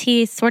feel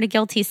sort of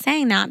guilty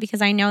saying that,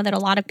 because I know that a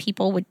lot of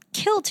people would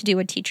kill to do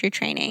a teacher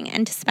training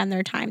and to spend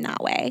their time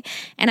that way.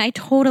 And I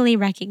totally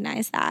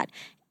recognize that.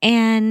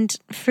 And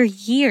for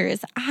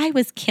years, I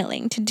was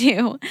killing to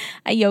do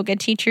a yoga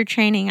teacher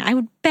training. I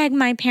would beg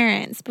my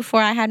parents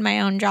before I had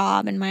my own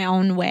job and my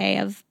own way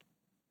of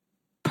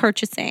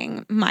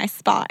purchasing my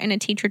spot in a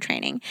teacher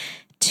training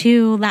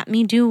to let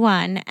me do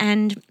one.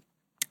 And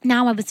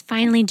now I was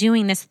finally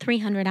doing this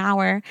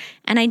 300-hour,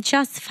 and I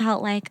just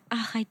felt like,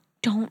 I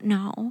don't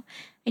know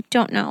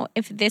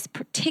if this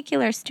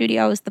particular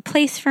studio is the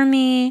place for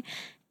me.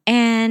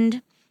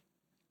 And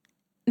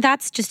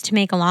that's just to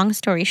make a long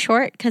story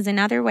short, because in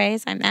other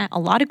ways, I met a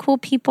lot of cool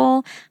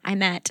people. I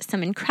met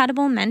some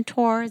incredible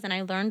mentors, and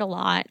I learned a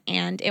lot,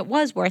 and it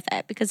was worth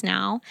it because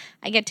now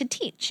I get to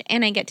teach,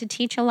 and I get to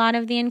teach a lot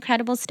of the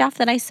incredible stuff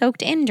that I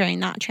soaked in during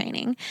that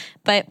training.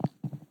 But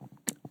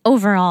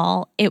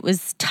overall, it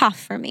was tough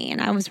for me,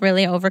 and I was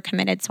really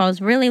overcommitted. So I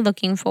was really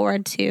looking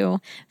forward to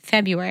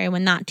February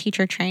when that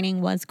teacher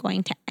training was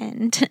going to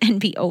end and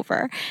be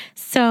over.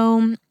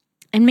 So,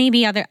 and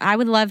maybe I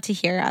would love to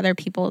hear other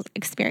people's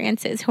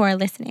experiences who are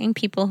listening,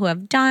 people who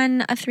have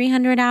done a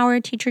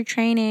 300-hour teacher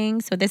training.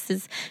 So this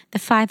is the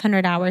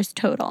 500 hours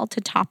total to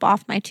top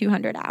off my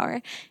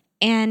 200-hour.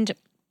 And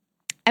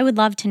I would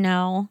love to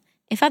know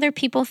if other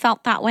people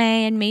felt that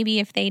way, and maybe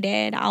if they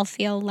did, I'll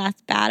feel less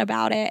bad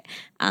about it.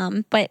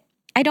 But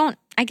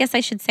I guess I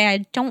should say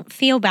I don't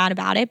feel bad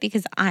about it,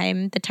 because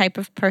I'm the type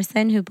of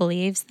person who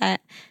believes that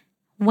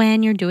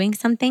when you're doing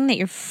something that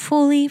you're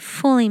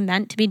fully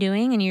meant to be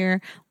doing and you're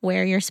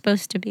where you're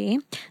supposed to be,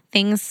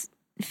 things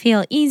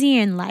feel easy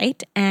and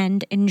light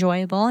and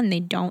enjoyable, and they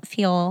don't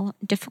feel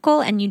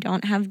difficult, and you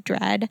don't have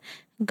dread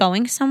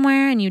going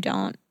somewhere, and you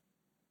don't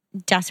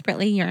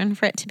desperately yearn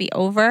for it to be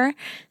over.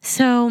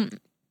 So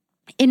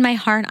in my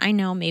heart, I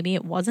know maybe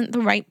it wasn't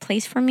the right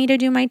place for me to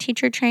do my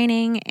teacher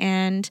training,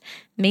 and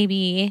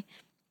maybe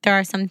there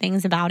are some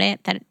things about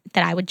it that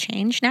I would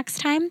change next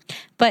time.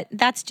 But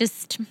that's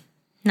just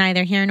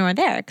neither here nor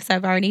there, because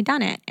I've already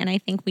done it. And I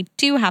think we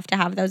do have to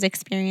have those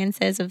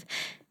experiences of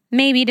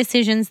maybe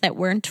decisions that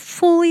weren't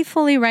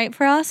fully right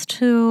for us,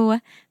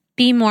 to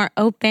be more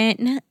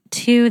open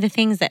to the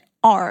things that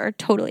are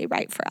totally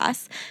right for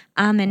us.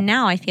 And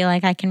now I feel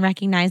like I can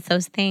recognize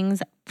those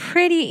things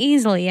pretty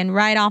easily and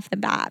right off the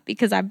bat,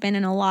 because I've been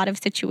in a lot of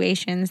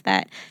situations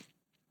that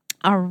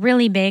are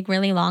really big,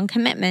 really long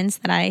commitments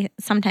that I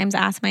sometimes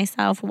ask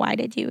myself, why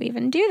did you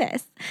even do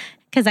this?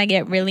 Because I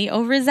get really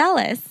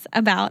overzealous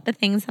about the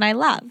things that I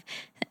love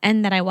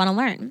and that I want to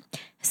learn.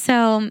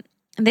 So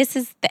this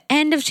is the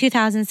end of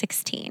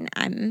 2016.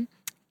 I'm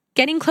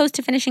getting close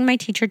to finishing my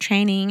teacher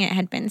training. It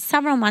had been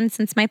several months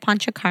since my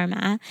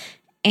Panchakarma,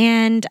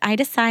 and I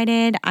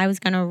decided I was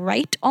going to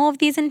write all of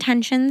these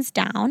intentions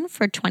down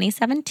for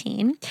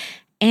 2017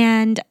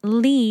 and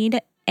lead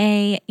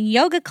a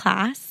yoga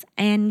class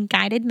and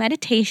guided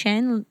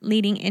meditation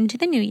leading into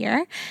the new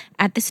year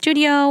at the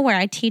studio where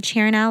I teach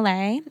here in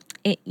LA.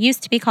 It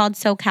used to be called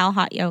SoCal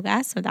Hot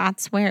Yoga, so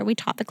that's where we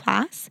taught the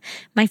class.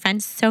 My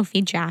friend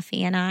Sophie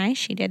Jaffe and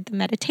she did the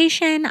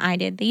meditation, I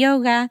did the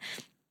yoga.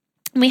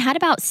 We had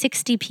about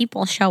 60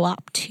 people show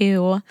up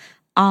to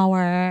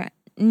our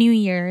New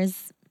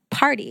Year's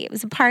party. It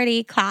was a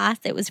party class.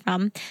 It was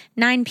from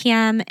 9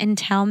 p.m.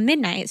 until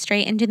midnight,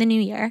 straight into the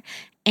new year.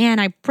 And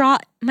I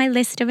brought my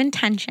list of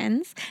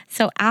intentions.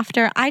 So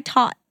after I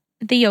taught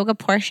the yoga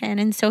portion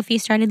and Sophie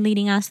started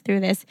leading us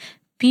through this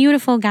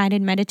beautiful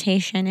guided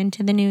meditation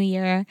into the new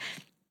year,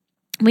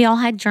 we all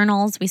had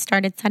journals. We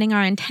started setting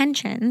our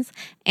intentions,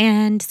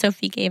 and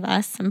Sophie gave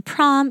us some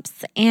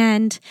prompts,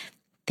 and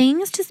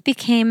things just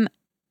became,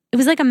 it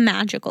was like a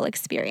magical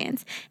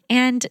experience.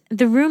 And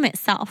the room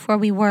itself where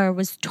we were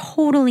was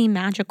totally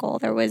magical.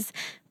 There was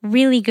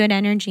really good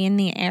energy in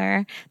the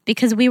air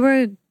because we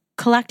were a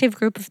collective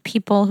group of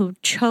people who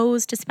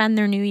chose to spend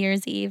their New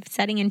Year's Eve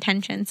setting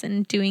intentions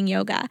and doing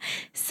yoga.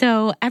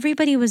 So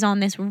everybody was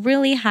on this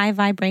really high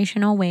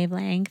vibrational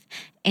wavelength,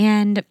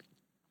 and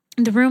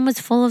the room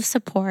was full of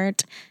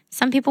support.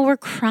 Some people were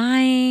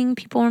crying,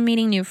 people were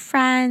meeting new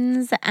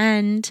friends,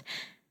 and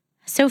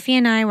Sophie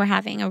and I were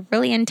having a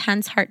really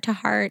intense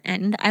heart-to-heart,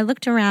 and I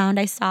looked around,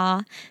 I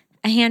saw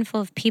a handful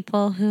of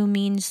people who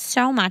mean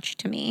so much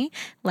to me,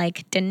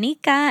 like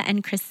Danica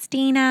and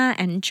Christina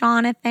and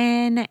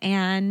Jonathan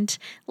and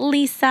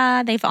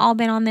Lisa. They've all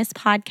been on this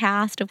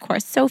podcast. Of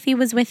course, Sophie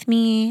was with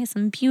me,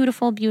 some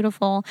beautiful,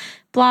 beautiful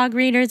blog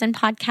readers and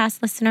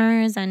podcast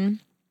listeners and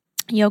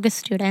yoga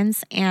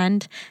students.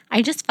 And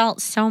I just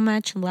felt so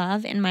much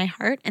love in my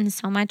heart and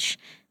so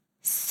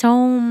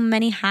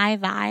many high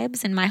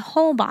vibes in my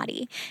whole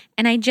body.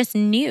 And I just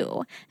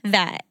knew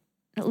that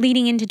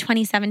leading into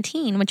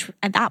 2017, which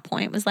at that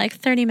point was like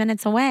 30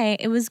 minutes away,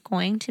 it was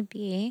going to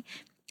be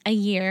a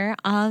year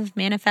of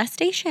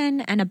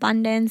manifestation and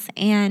abundance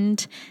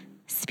and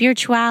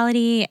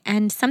spirituality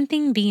and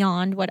something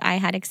beyond what I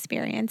had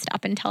experienced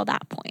up until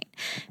that point.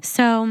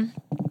 So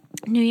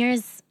New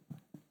Year's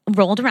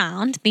rolled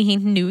around, the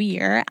new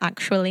year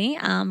actually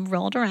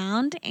rolled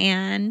around,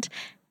 and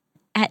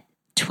at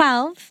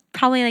 12,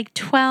 probably like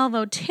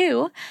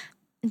 12:02,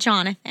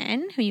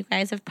 Jonathan, who you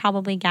guys have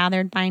probably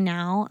gathered by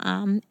now,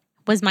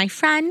 was my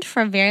friend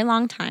for a very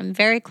long time,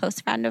 very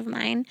close friend of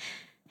mine.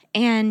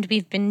 And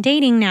we've been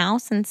dating now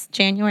since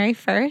January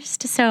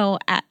 1st. So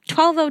at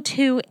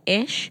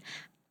 12:02-ish,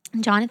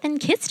 Jonathan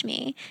kissed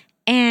me.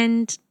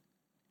 And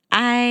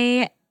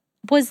I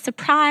was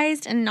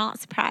surprised and not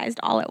surprised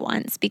all at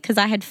once because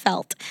I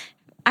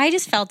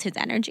just felt his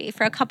energy.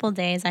 For a couple of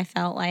days, I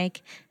felt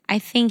like I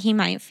think he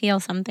might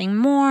feel something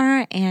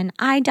more, and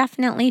I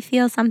definitely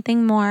feel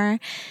something more.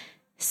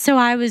 So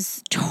I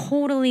was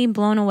totally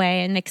blown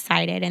away and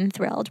excited and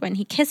thrilled when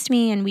he kissed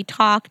me, and we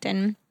talked,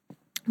 and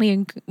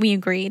we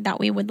agreed that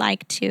we would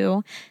like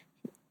to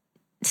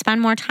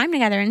spend more time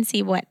together and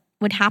see what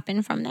would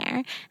happen from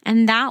there.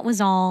 And that was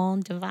all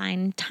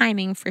divine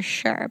timing for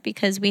sure,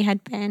 because we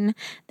had been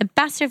the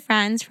best of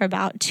friends for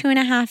about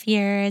 2.5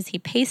 years. He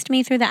paced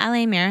me through the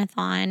LA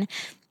Marathon.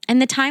 And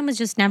the time was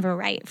just never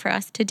right for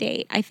us to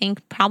date. I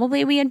think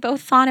probably we had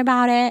both thought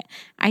about it.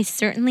 I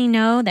certainly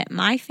know that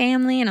my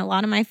family and a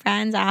lot of my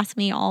friends ask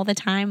me all the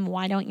time,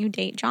 why don't you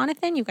date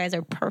Jonathan? You guys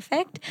are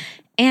perfect.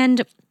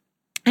 And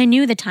I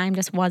knew the time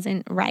just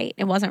wasn't right.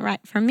 It wasn't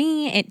right for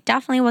me. It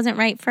definitely wasn't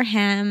right for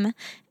him.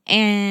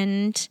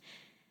 And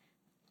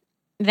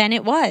then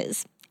it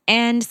was.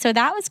 And so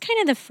that was kind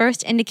of the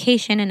first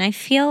indication. And I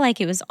feel like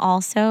it was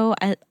also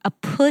a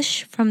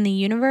push from the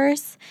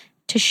universe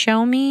to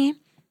show me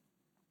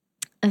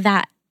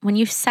that when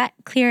you set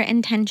clear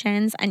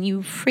intentions and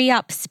you free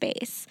up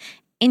space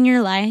in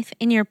your life,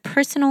 in your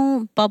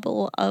personal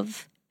bubble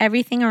of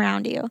everything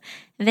around you,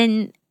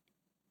 then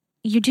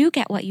you do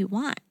get what you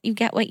want. You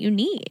get what you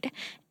need.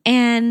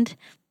 And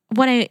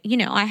what I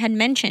had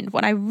mentioned,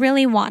 what I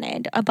really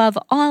wanted above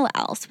all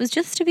else was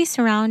just to be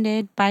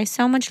surrounded by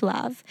so much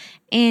love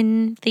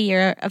in the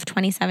year of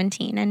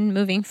 2017 and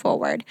moving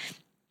forward.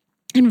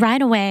 And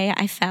right away,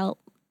 I felt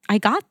I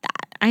got that.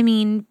 I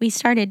mean, we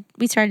started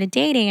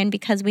dating, and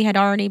because we had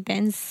already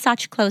been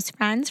such close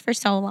friends for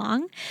so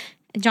long,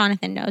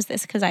 Jonathan knows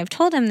this because I've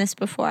told him this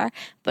before,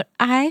 but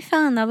I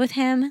fell in love with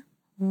him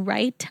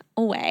right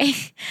away.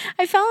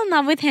 I fell in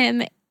love with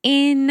him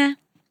in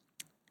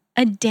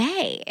a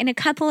day, in a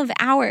couple of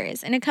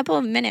hours, in a couple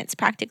of minutes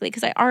practically,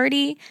 because I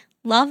already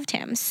loved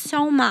him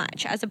so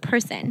much as a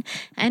person,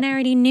 and I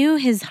already knew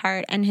his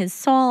heart and his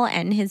soul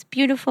and his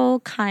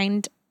beautiful,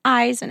 kind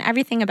eyes and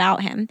everything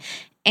about him.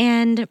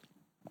 And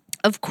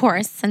of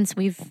course, since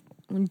we've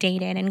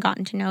dated and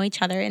gotten to know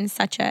each other in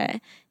such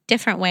a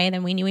different way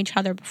than we knew each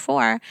other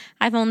before,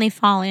 I've only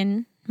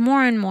fallen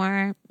more and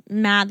more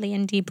madly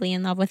and deeply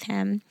in love with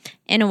him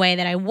in a way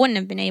that I wouldn't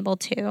have been able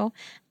to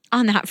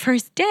on that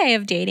first day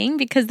of dating,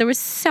 because there was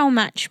so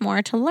much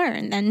more to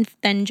learn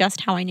than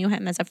just how I knew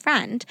him as a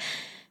friend.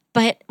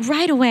 But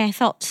right away, I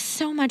felt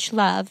so much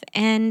love,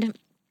 and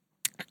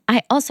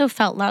I also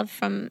felt love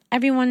from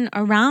everyone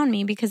around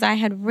me because I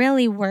had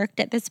really worked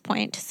at this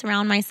point to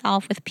surround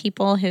myself with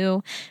people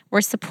who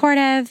were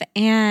supportive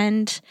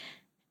and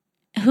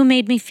who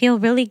made me feel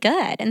really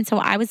good. And so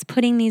I was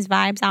putting these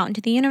vibes out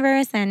into the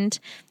universe and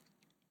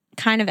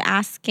kind of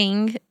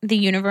asking the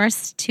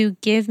universe to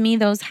give me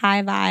those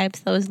high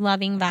vibes, those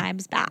loving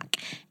vibes back.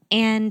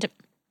 And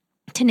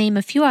to name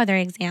a few other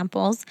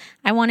examples,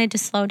 I wanted to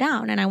slow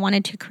down and I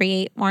wanted to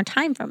create more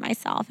time for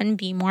myself and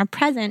be more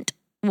present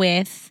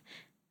with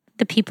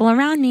the people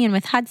around me and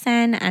with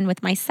Hudson and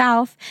with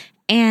myself.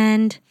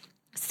 And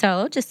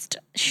so just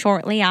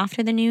shortly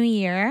after the new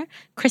year,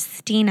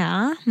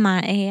 Christina,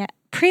 my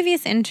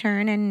previous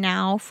intern and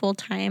now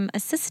full-time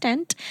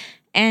assistant,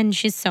 and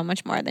she's so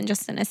much more than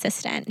just an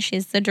assistant.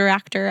 She's the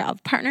director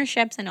of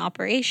partnerships and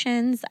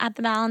operations at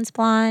the Balanced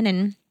Blonde,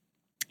 and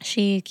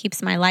she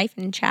keeps my life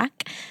in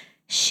check.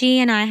 She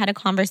and I had a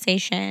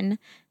conversation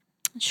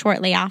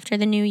shortly after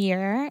the new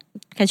year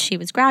because she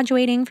was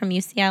graduating from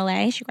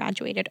UCLA. She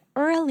graduated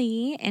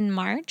early in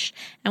March,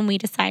 and we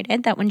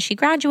decided that when she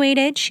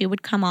graduated, she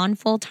would come on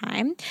full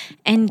time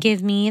and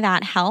give me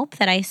that help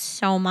that I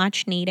so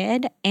much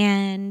needed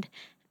and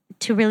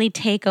to really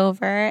take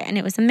over. And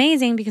it was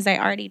amazing because I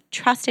already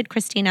trusted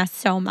Christina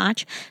so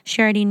much.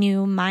 She already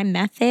knew my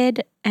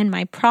method and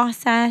my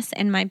process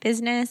and my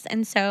business.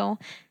 And so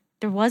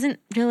there wasn't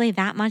really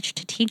that much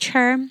to teach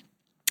her.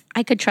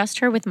 I could trust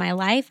her with my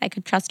life. I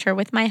could trust her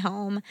with my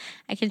home.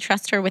 I could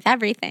trust her with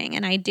everything,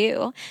 and I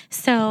do.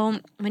 So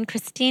when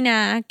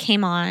Christina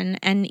came on,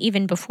 and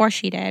even before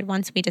she did,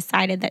 once we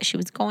decided that she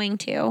was going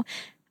to,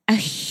 a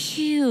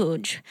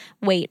huge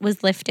weight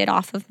was lifted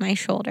off of my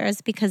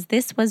shoulders, because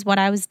this was what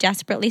I was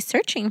desperately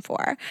searching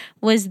for,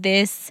 was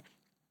this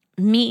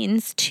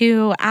means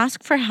to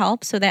ask for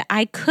help so that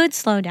I could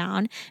slow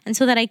down and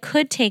so that I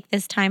could take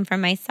this time for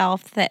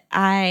myself that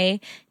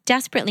I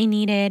desperately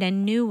needed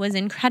and knew was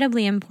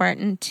incredibly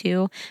important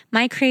to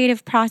my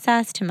creative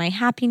process, to my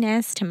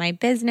happiness, to my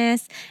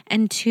business,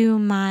 and to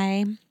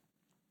my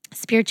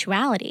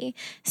spirituality.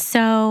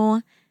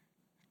 So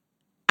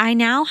I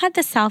now had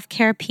the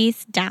self-care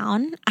piece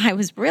down. I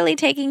was really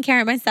taking care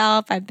of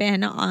myself. I've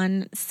been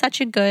on such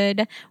a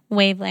good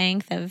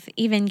wavelength of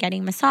even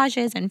getting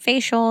massages and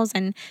facials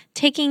and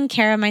taking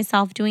care of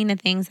myself, doing the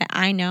things that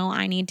I know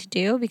I need to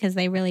do because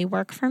they really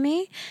work for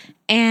me.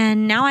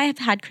 And now I have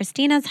had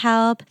Christina's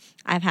help.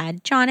 I've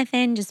had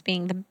Jonathan just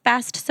being the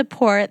best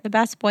support, the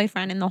best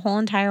boyfriend in the whole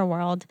entire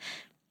world.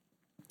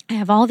 I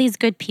have all these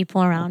good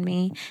people around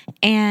me,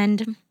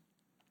 and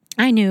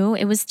I knew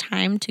it was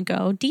time to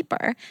go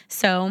deeper.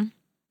 So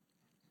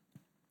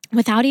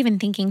without even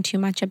thinking too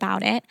much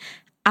about it,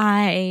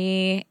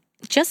 I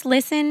just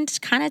listened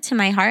kind of to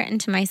my heart and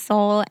to my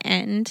soul.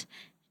 And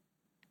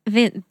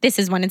this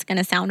is when it's going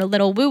to sound a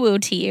little woo-woo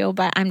to you,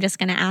 but I'm just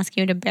going to ask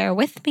you to bear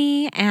with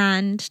me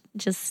and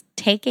just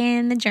take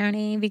in the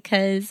journey,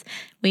 because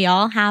we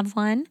all have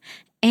one.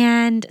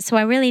 And so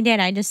I really did.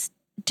 I just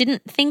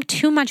didn't think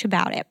too much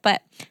about it,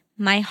 but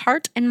my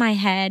heart and my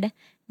head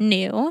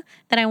knew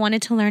that I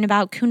wanted to learn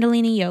about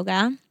Kundalini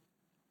yoga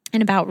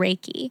and about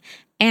Reiki.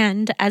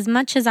 And as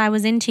much as I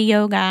was into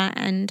yoga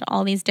and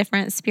all these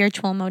different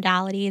spiritual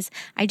modalities,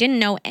 I didn't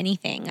know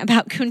anything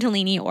about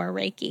Kundalini or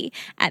Reiki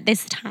at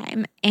this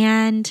time.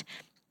 And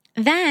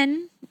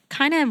then,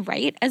 kind of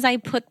right as I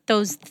put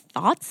those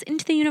thoughts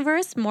into the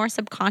universe, more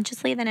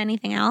subconsciously than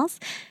anything else,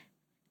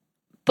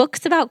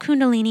 books about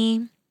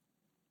Kundalini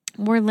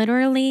were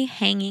literally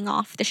hanging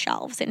off the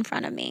shelves in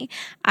front of me.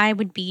 I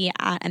would be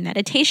at a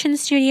meditation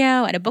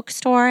studio, at a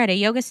bookstore, at a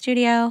yoga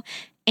studio,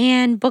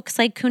 and books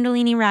like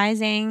Kundalini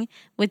Rising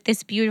with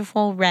this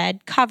beautiful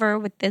red cover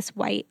with this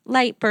white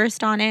light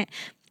burst on it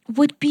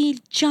would be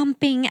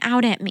jumping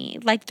out at me.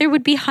 Like, there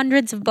would be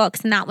hundreds of books,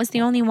 and that was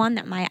the only one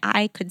that my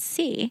eye could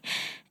see.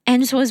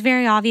 And so it was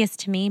very obvious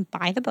to me,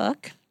 buy the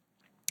book,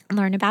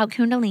 learn about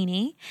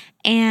Kundalini,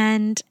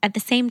 and at the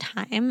same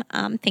time,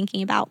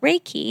 thinking about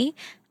Reiki,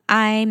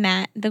 I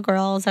met the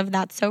girls of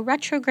That's So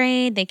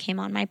Retrograde. They came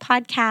on my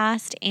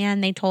podcast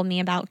and they told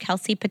me about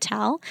Kelsey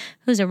Patel,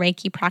 who's a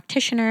Reiki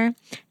practitioner.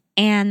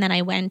 And then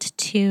I went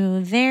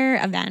to their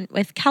event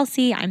with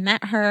Kelsey. I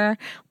met her.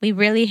 We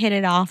really hit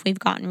it off. We've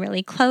gotten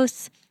really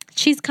close.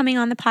 She's coming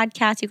on the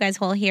podcast. You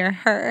guys will hear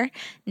her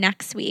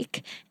next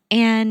week.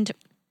 And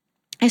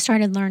I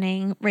started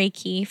learning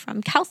Reiki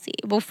from Kelsey.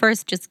 Well,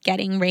 first just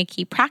getting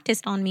Reiki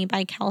practiced on me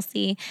by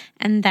Kelsey,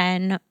 and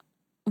then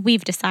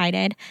we've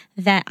decided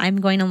that I'm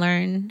going to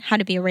learn how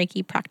to be a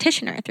Reiki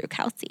practitioner through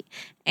Kelsey.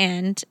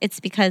 And it's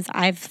because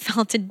I've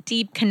felt a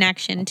deep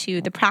connection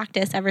to the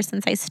practice ever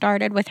since I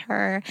started with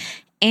her,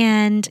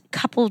 and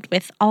coupled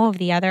with all of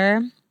the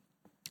other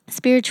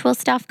spiritual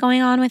stuff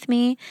going on with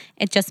me,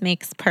 it just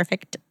makes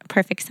perfect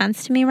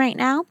sense to me right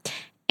now.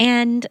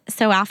 And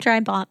so after I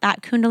bought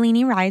that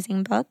Kundalini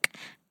Rising book,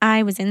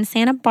 I was in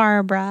Santa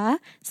Barbara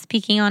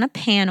speaking on a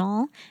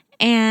panel,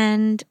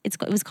 and it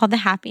was called the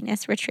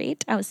Happiness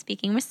Retreat. I was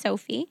speaking with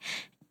Sophie,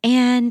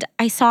 and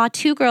I saw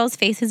two girls'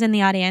 faces in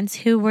the audience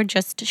who were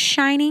just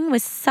shining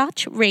with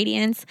such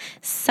radiance,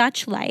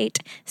 such light,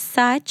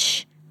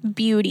 such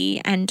beauty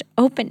and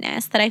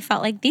openness that I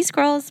felt like these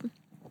girls,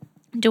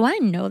 do I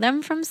know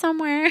them from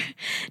somewhere?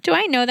 Do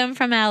I know them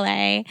from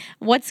LA?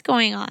 What's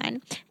going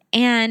on?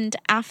 And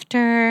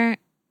after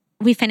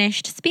we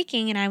finished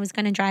speaking and I was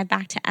going to drive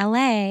back to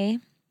LA,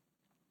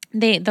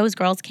 those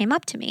girls came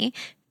up to me,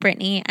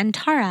 Brittany and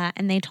Tara,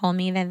 and they told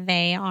me that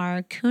they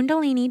are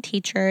Kundalini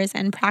teachers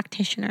and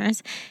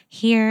practitioners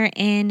here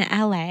in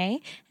LA,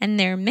 and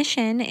their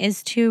mission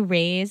is to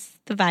raise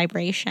the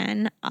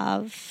vibration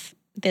of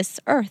this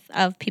earth,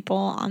 of people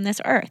on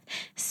this earth.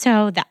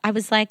 So that I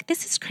was like,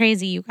 this is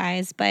crazy, you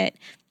guys, but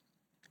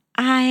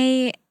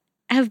I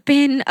have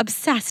been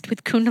obsessed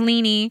with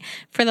Kundalini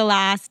for the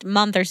last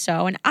month or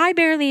so, and I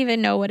barely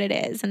even know what it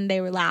is. And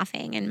they were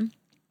laughing, and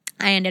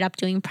I ended up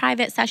doing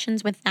private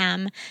sessions with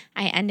them.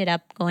 I ended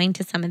up going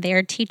to some of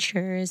their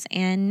teachers,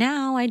 and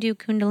now I do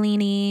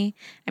Kundalini.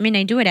 I mean,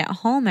 I do it at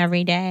home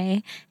every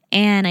day,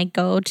 and I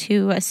go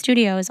to a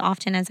studio as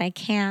often as I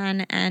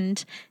can.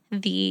 And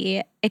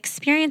the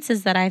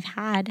experiences that I've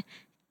had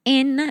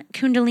in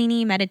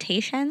Kundalini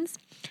meditations,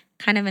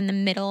 kind of in the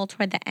middle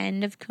toward the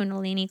end of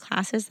Kundalini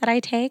classes that I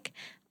take,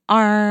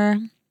 are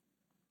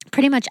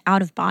pretty much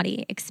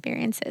out-of-body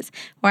experiences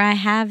where I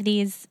have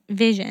these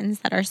visions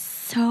that are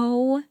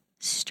so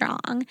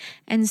strong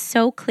and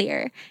so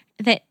clear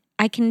that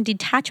I can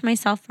detach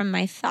myself from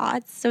my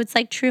thoughts. So it's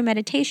like true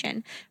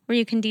meditation, where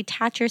you can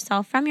detach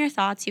yourself from your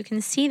thoughts. You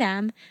can see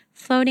them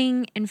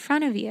floating in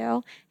front of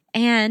you,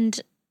 and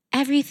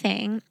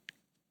everything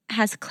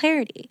has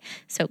clarity.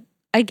 So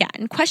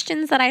again,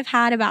 questions that I've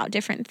had about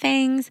different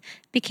things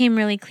became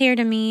really clear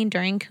to me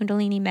during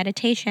Kundalini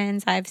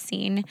meditations. I've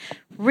seen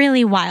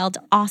really wild,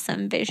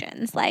 awesome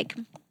visions. Like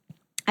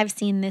I've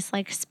seen this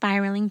like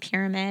spiraling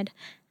pyramid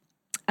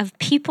of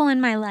people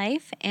in my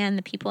life, and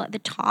the people at the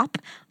top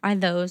are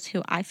those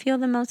who I feel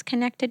the most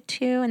connected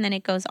to, and then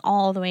it goes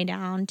all the way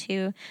down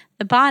to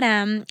the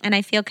bottom, and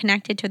I feel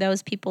connected to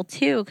those people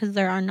too, because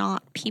there are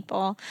not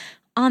people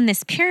on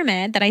this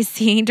pyramid that I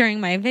see during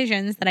my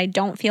visions that I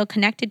don't feel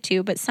connected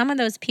to. But some of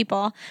those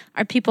people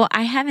are people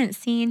I haven't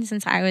seen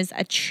since I was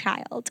a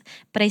child,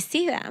 but I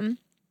see them.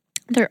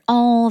 They're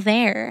all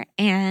there,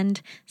 and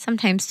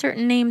sometimes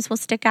certain names will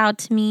stick out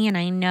to me, and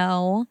I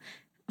know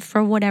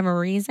for whatever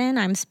reason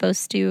I'm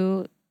supposed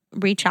to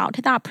reach out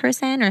to that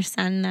person or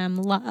send them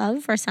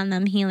love or send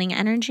them healing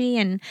energy.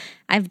 And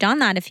I've done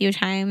that a few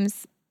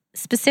times,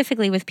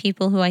 specifically with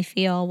people who I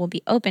feel will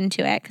be open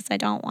to it, because I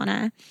don't want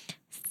to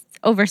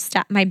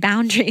overstep my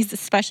boundaries,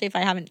 especially if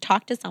I haven't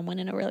talked to someone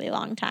in a really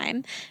long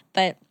time.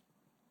 But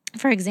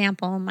for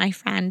example, my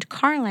friend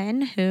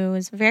Carlin, who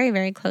is a very,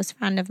 very close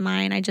friend of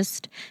mine, I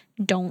just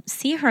don't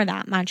see her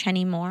that much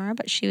anymore,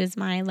 but she was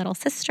my little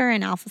sister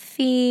in Alpha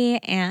Phi,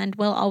 and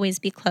we'll always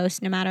be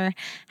close no matter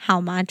how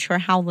much or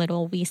how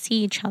little we see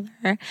each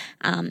other.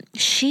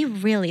 She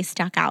really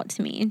stuck out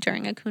to me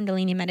during a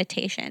Kundalini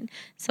meditation.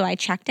 So I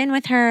checked in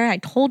with her. I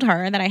told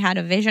her that I had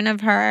a vision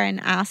of her and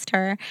asked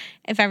her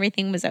if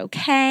everything was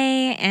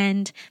okay,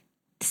 and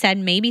said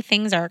maybe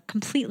things are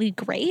completely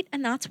great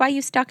and that's why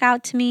you stuck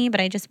out to me, but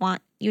I just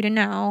want you to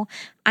know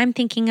I'm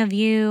thinking of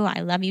you. I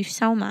love you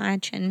so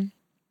much, and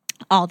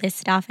all this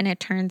stuff. And it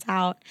turns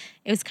out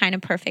it was kind of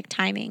perfect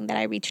timing that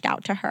I reached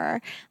out to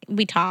her.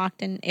 We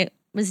talked, and it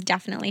was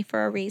definitely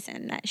for a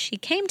reason that she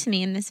came to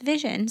me in this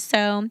vision.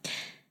 So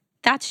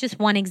that's just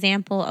one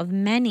example of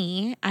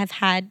many. I've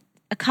had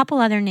a couple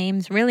other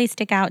names really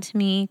stick out to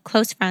me,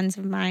 close friends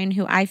of mine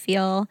who I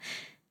feel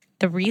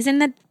the reason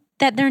that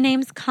their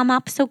names come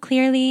up so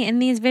clearly in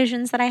these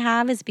visions that I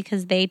have is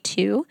because they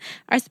too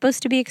are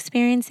supposed to be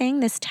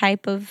experiencing this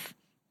type of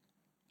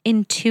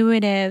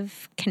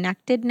intuitive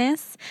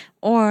connectedness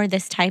or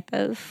this type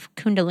of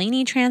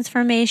Kundalini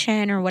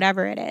transformation or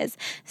whatever it is.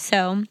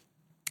 So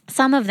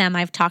some of them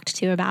I've talked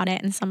to about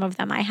it, and some of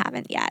them I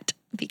haven't yet,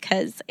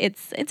 because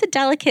it's a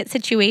delicate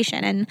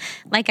situation. And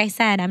like I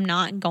said, I'm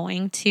not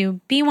going to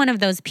be one of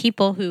those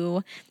people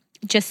who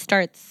just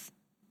starts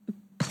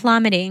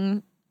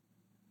plummeting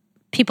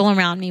people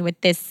around me with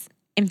this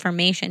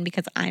information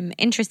because I'm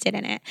interested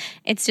in it.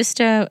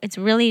 It's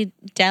really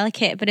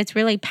delicate, but it's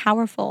really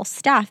powerful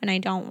stuff. And I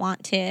don't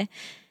want to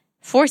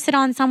force it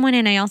on someone.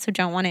 And I also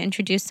don't want to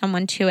introduce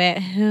someone to it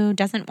who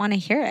doesn't want to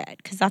hear it,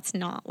 because that's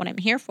not what I'm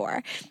here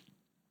for.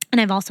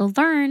 And I've also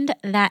learned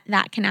that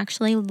that can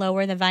actually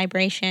lower the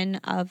vibration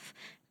of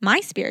my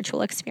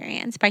spiritual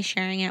experience by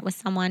sharing it with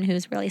someone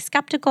who's really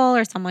skeptical,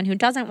 or someone who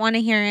doesn't want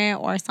to hear it,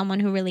 or someone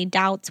who really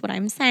doubts what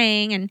I'm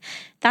saying. And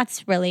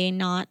that's really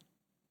not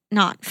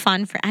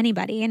fun for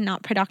anybody and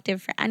not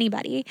productive for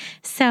anybody.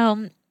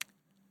 So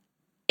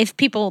if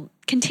people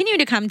continue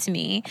to come to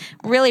me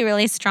really,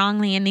 really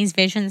strongly in these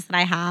visions that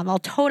I have, I'll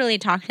totally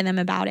talk to them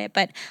about it,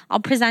 but I'll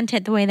present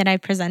it the way that I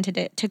presented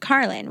it to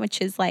Carlin, which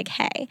is like,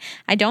 hey,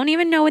 I don't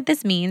even know what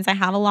this means. I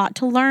have a lot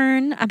to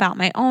learn about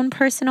my own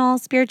personal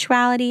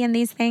spirituality and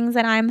these things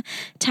that I'm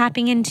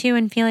tapping into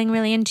and feeling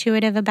really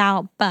intuitive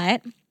about,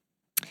 but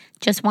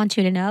just want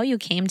you to know you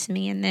came to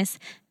me in this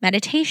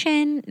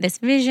meditation, this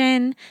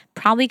vision,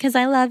 probably because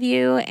I love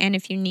you. And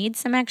if you need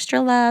some extra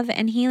love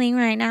and healing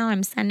right now,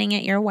 I'm sending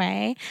it your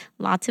way.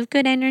 Lots of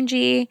good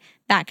energy,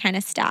 that kind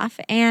of stuff.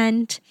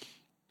 And,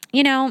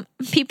 you know,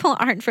 people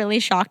aren't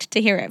really shocked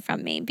to hear it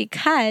from me,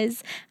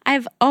 because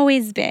I've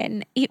always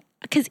been,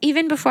 because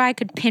even before I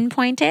could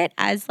pinpoint it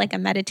as like a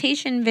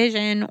meditation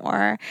vision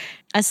or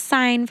a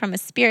sign from a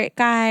spirit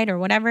guide or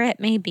whatever it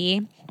may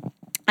be,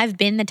 I've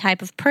been the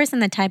type of person,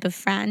 the type of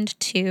friend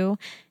to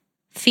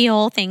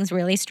feel things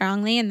really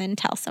strongly and then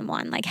tell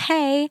someone like,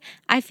 hey,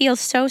 I feel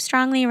so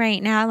strongly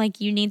right now,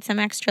 like you need some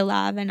extra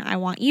love, and I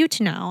want you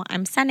to know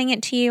I'm sending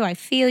it to you. I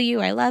feel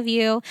you. I love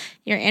you.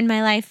 You're in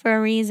my life for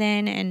a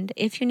reason. And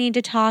if you need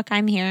to talk,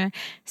 I'm here.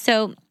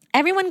 So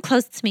everyone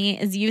close to me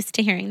is used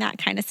to hearing that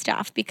kind of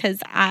stuff, because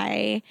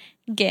I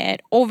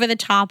get over the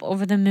top,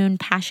 over the moon,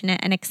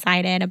 passionate and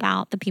excited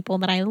about the people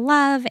that I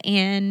love.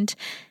 And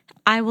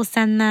I will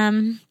send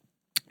them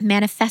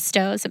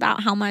manifestos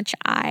about how much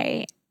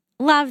I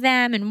love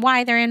them and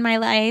why they're in my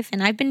life.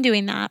 And I've been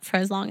doing that for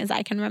as long as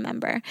I can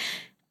remember.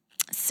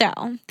 So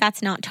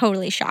that's not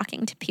totally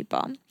shocking to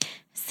people.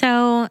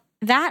 So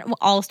that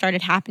all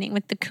started happening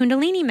with the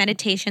Kundalini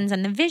meditations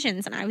and the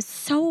visions. And I was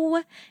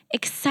so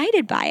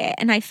excited by it.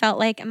 And I felt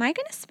like, am I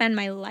going to spend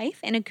my life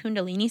in a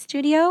Kundalini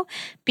studio?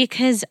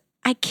 Because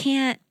I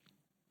can't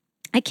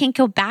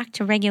go back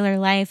to regular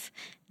life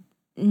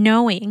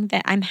knowing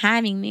that I'm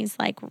having these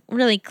like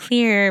really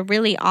clear,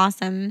 really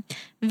awesome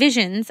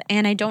visions,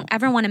 and I don't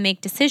ever want to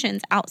make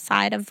decisions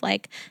outside of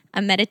like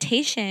a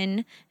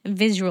meditation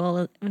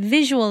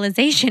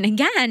visualization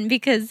again,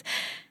 because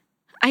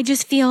I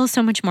just feel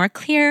so much more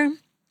clear,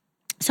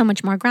 so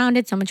much more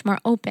grounded, so much more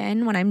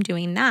open when I'm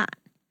doing that.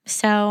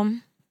 So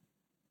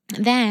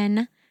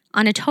then,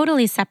 on a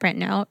totally separate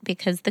note,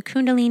 because the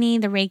Kundalini,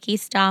 the Reiki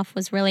stuff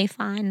was really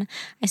fun,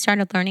 I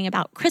started learning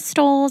about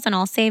crystals, and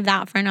I'll save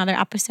that for another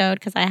episode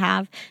because I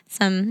have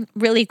some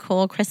really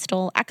cool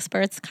crystal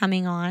experts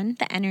coming on,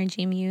 the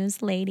Energy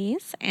Muse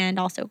ladies, and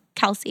also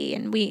Kelsey.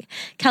 And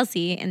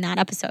Kelsey, in that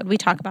episode, we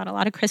talk about a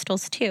lot of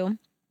crystals too.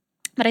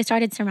 But I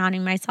started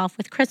surrounding myself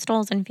with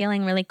crystals and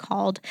feeling really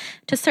called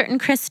to certain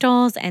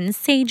crystals, and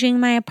saging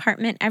my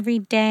apartment every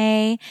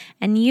day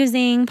and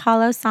using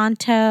Palo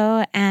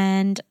Santo.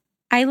 And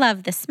I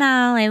love the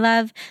smell. I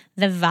love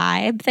the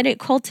vibe that it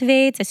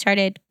cultivates. I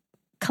started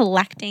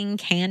collecting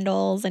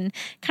candles and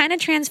kind of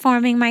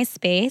transforming my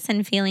space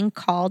and feeling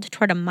called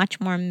toward a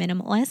much more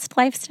minimalist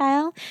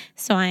lifestyle.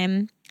 So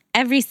I'm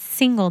every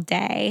single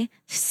day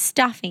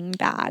stuffing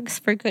bags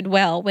for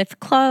Goodwill with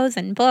clothes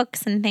and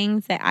books and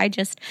things that I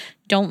just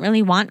don't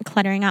really want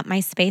cluttering up my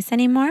space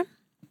anymore.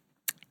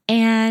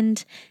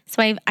 And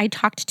so I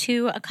talked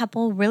to a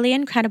couple really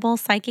incredible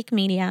psychic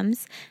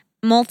mediums.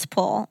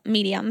 Multiple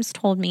mediums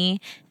told me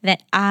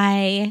that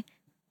I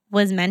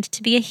was meant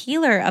to be a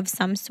healer of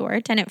some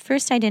sort. And at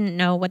first I didn't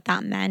know what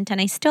that meant,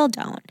 and I still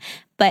don't.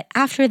 But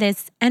after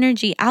this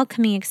energy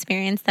alchemy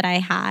experience that I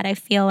had, I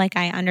feel like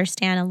I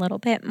understand a little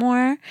bit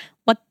more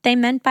what they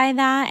meant by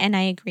that. And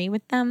I agree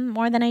with them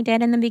more than I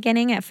did in the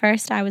beginning. At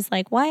first I was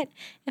like, what?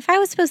 If I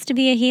was supposed to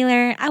be a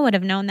healer, I would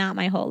have known that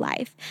my whole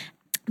life.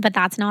 But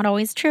that's not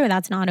always true.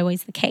 That's not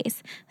always the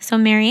case. So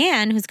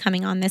Marianne, who's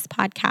coming on this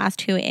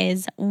podcast, who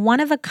is one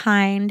of a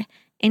kind,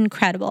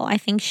 incredible. I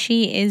think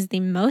she is the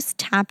most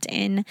tapped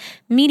in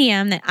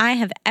medium that I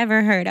have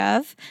ever heard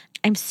of.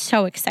 I'm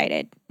so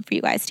excited for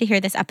you guys to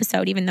hear this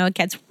episode, even though it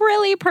gets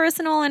really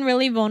personal and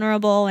really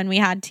vulnerable. And we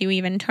had to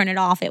even turn it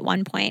off at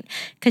one point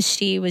because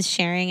she was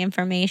sharing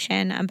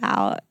information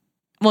about,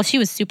 well, she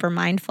was super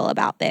mindful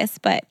about this,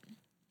 but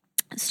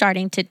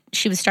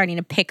she was starting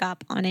to pick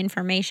up on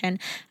information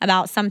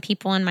about some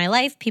people in my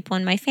life, people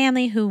in my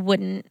family who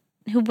wouldn't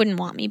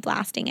want me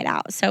blasting it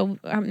out. So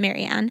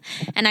Marianne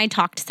and I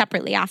talked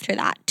separately after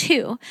that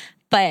too.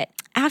 But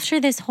after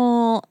this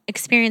whole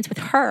experience with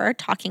her,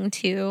 talking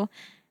to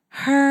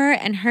her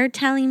and her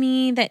telling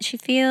me that she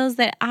feels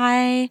that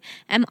I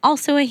am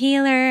also a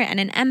healer and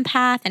an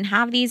empath and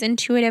have these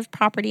intuitive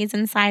properties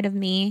inside of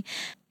me,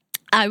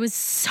 I was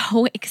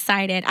so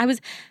excited. I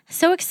was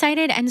so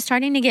excited and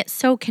starting to get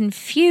so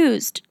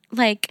confused,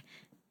 like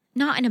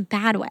not in a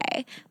bad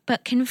way,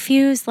 but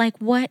confused, like,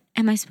 what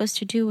am I supposed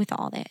to do with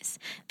all this?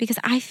 Because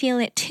I feel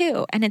it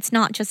too. And it's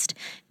not just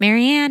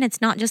Marianne,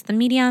 it's not just the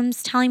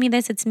mediums telling me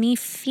this, it's me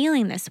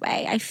feeling this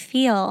way. I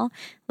feel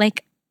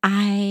like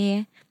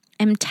I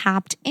am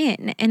tapped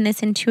in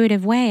this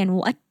intuitive way. And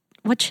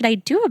what should I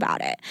do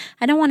about it?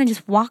 I don't want to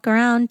just walk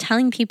around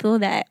telling people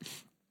that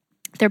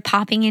they're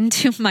popping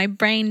into my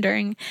brain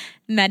during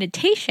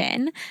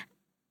meditation,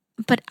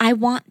 but I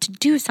want to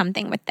do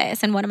something with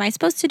this. And what am I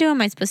supposed to do? Am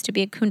I supposed to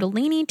be a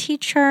Kundalini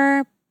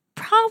teacher?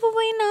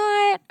 Probably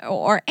not.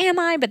 Or am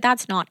I? But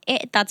that's not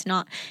it. That's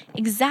not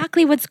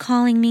exactly what's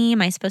calling me.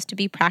 Am I supposed to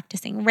be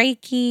practicing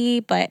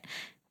Reiki? But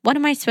what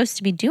am I supposed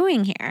to be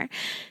doing here?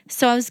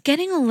 So I was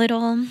getting a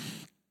little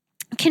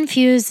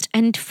confused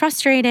and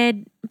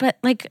frustrated, but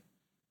like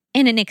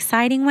in an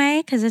exciting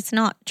way, because it's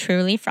not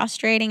truly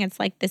frustrating. It's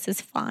like, this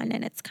is fun,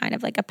 and it's kind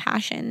of like a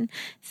passion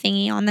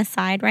thingy on the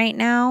side right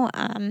now.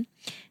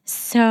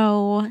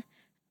 So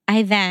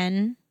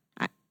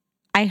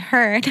I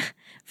heard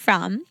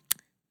from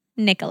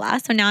Nicola.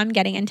 So now I'm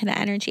getting into the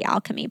energy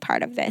alchemy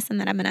part of this, and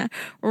then I'm going to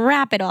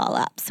wrap it all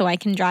up so I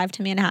can drive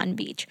to Manhattan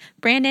Beach.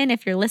 Brandon,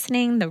 if you're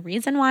listening, the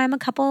reason why I'm a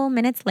couple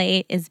minutes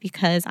late is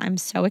because I'm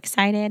so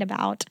excited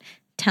about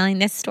telling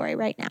this story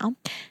right now.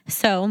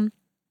 So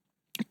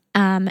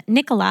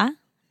Nicola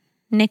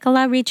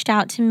reached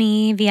out to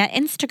me via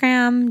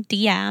Instagram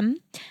DM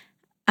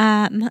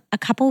a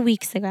couple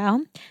weeks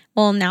ago.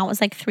 Well, now it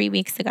was like 3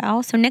 weeks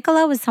ago. So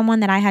Nicola was someone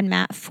that I had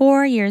met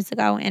 4 years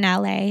ago in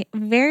LA,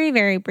 very,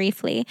 very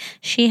briefly.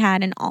 She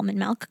had an almond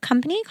milk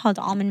company called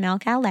Almond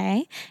Milk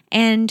LA,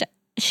 and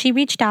she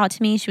reached out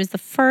to me. She was the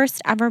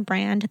first ever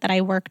brand that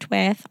I worked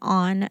with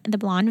on The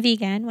Blonde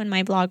Vegan when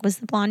my blog was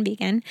The Blonde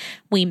Vegan.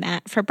 We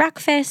met for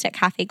breakfast at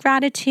Cafe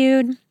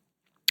Gratitude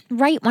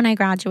right when I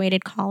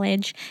graduated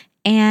college.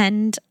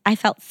 And I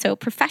felt so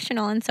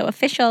professional and so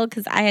official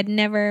because I had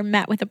never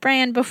met with a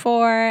brand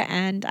before,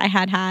 and I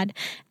had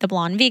The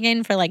Blonde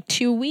Vegan for like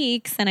 2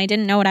 weeks, and I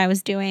didn't know what I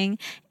was doing.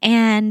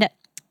 And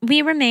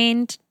we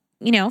remained,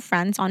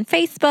 friends on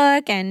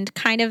Facebook and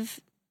kind of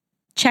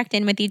checked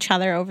in with each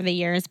other over the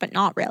years, but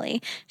not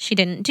really. She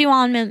didn't do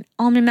Almond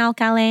Milk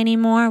LA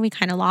anymore. We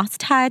kind of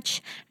lost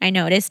touch. I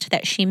noticed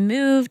that she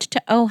moved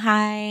to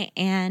Ojai,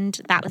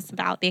 and that was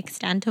about the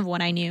extent of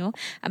what I knew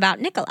about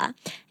Nicola.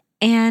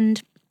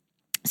 And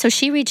So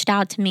she reached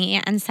out to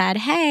me and said,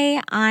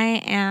 hey,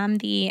 I am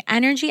the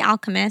energy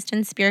alchemist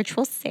and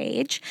spiritual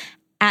sage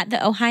at the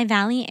Ojai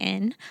Valley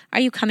Inn. Are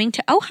you coming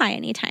to Ojai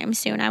anytime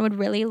soon? I would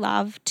really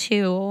love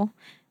to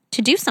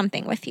do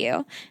something with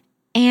you.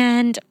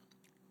 And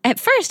at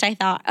first I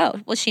thought,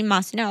 oh, well, she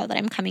must know that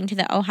I'm coming to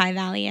the Ojai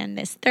Valley Inn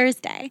this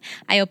Thursday.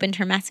 I opened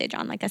her message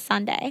on like a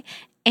Sunday.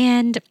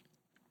 And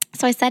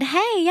so I said,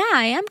 hey, yeah,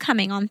 I am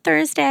coming on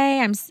Thursday.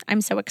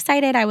 I'm so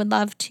excited. I would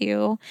love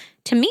to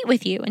meet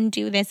with you and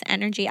do this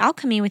energy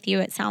alchemy with you.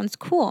 It sounds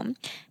cool.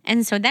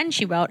 And so then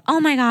she wrote, oh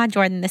my God,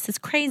 Jordan, this is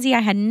crazy. I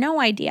had no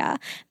idea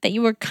that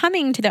you were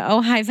coming to the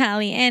Ojai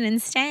Valley Inn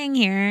and staying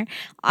here.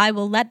 I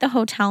will let the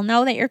hotel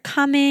know that you're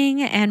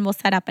coming and we'll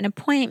set up an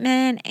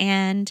appointment.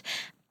 And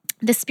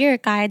the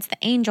spirit guides, the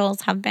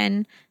angels have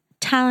been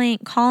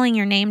calling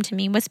your name to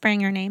me,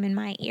 whispering your name in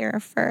my ear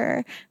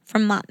for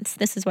months.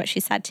 This is what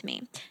she said to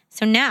me.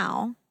 So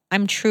now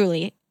I'm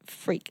truly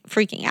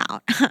freaking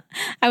out.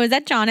 I was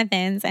at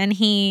Jonathan's, and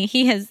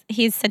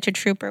he's such a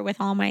trooper with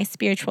all my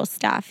spiritual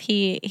stuff.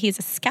 He's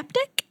a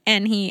skeptic,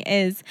 and he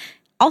is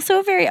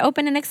also very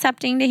open and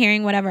accepting to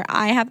hearing whatever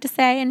I have to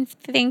say and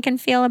think and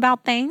feel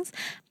about things.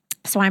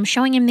 So I'm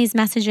showing him these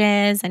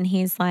messages, and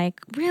he's like,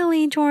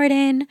 really,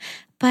 Jordan?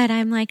 But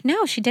I'm like,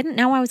 no, she didn't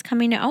know I was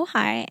coming to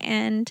Ojai,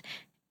 and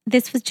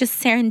this was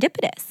just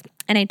serendipitous.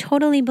 And I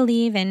totally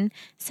believe in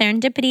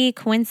serendipity,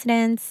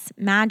 coincidence,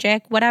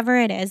 magic, whatever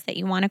it is that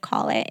you want to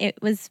call it. It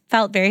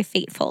felt very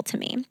fateful to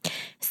me.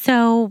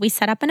 So we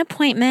set up an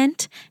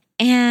appointment,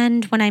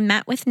 and when I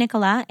met with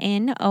Nicola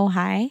in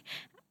Ojai,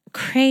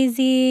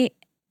 crazy,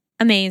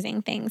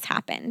 amazing things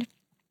happened.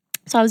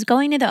 So I was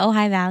going to the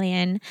Ojai Valley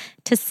Inn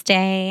to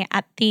stay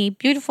at the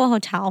beautiful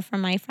hotel for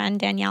my friend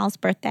Danielle's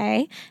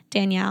birthday.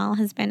 Danielle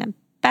has been a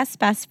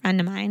best friend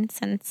of mine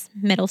since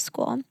middle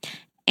school.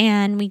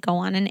 And we go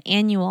on an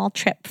annual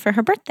trip for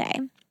her birthday,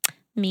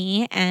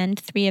 me and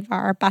 3 of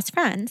our best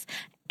friends.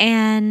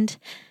 And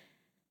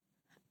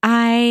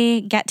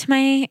I get to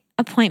my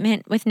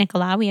appointment with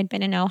Nicola. We had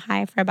been in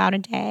Ojai for about a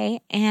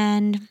day,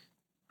 and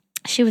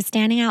she was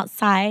standing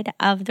outside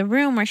of the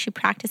room where she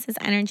practices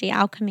energy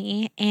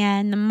alchemy.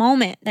 And the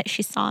moment that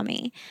she saw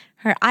me,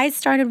 her eyes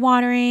started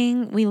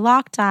watering. We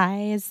locked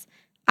eyes.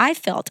 I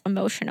felt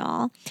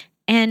emotional.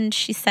 And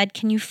she said,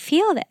 can you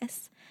feel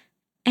this?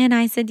 And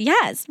I said,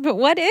 yes, but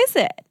what is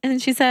it?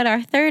 And she said,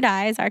 our third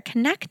eyes are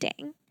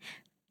connecting.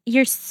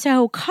 You're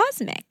so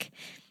cosmic.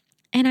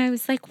 And I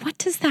was like, what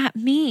does that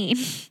mean?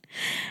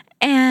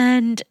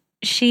 And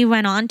she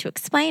went on to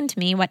explain to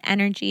me what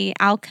energy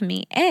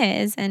alchemy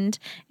is. And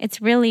it's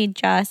really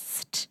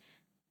just,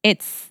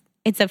 it's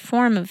a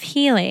form of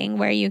healing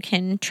where you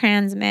can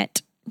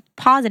transmit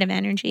positive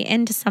energy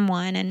into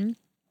someone. And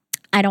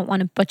I don't want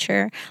to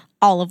butcher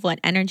all of what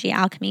energy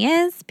alchemy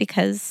is,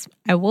 because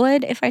I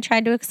would if I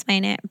tried to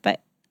explain it, but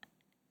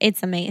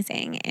it's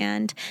amazing.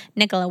 And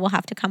Nicola will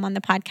have to come on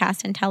the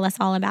podcast and tell us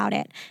all about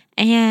it.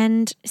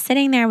 And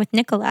sitting there with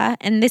Nicola,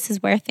 and this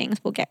is where things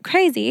will get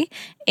crazy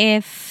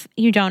if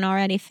you don't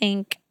already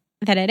think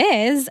that it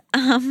is.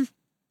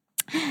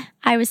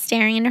 I was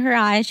staring into her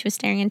eyes. She was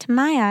staring into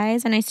my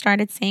eyes, and I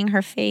started seeing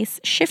her face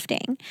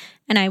shifting.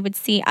 And I would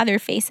see other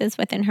faces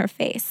within her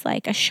face,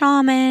 like a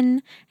shaman.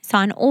 I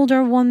saw an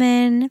older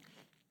woman.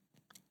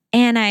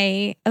 And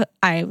I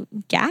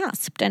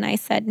gasped and I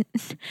said,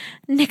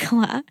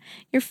 Nicola,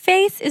 your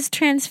face is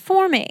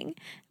transforming.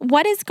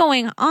 What is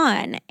going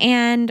on?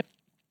 And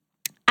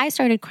I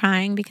started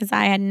crying because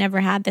I had never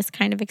had this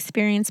kind of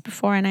experience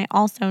before. And I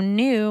also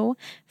knew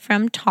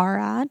from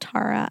Tara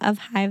of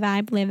High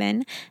Vibe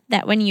Livin',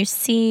 that when you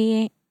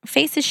see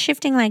faces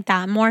shifting like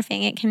that,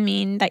 morphing, it can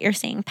mean that you're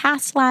seeing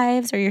past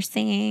lives or you're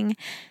seeing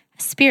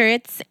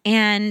spirits.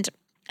 And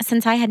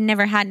since I had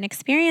never had an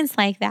experience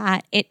like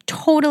that, it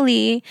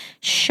totally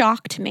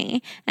shocked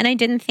me. And I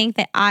didn't think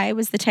that I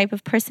was the type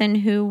of person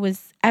who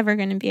was ever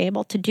going to be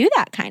able to do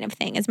that kind of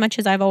thing. As much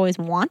as I've always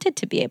wanted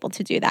to be able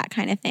to do that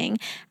kind of thing,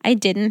 I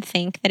didn't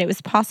think that it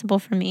was possible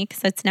for me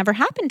because it's never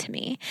happened to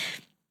me.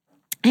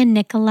 And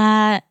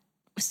Nicola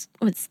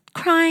was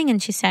crying,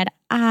 and she said,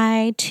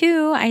 I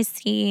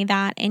see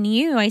that in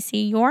you. I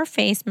see your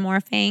face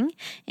morphing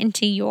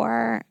into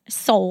your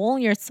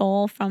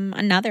soul from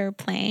another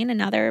plane,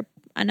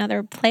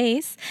 another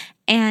place,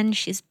 and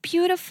she's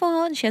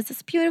beautiful, and she has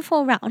this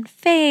beautiful round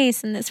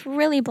face and this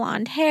really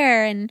blonde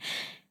hair, and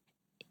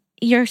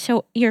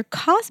you're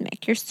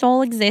cosmic. Your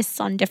soul exists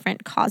on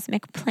different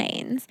cosmic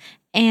planes.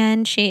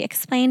 And she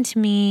explained to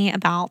me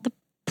about the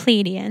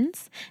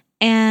Pleiadians,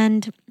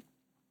 and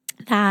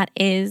that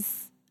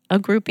is a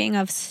grouping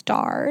of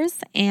stars,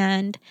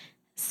 and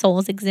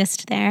souls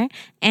exist there.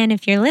 And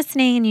if you're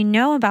listening and you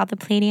know about the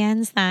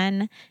Pleiadians,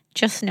 then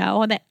just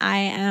know that I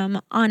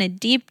am on a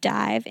deep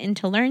dive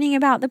into learning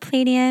about the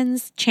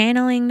Pleiadians,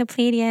 channeling the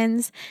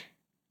Pleiadians.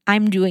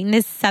 I'm doing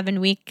this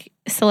 7-week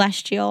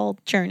celestial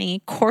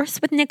journey course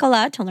with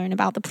Nicola to learn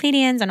about the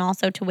Pleiadians, and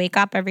also to wake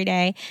up every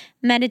day,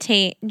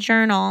 meditate,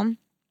 journal,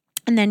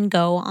 and then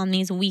go on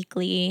these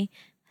weekly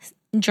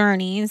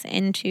journeys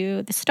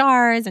into the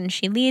stars, and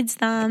she leads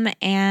them.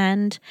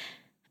 And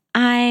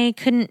I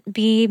couldn't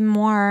be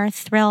more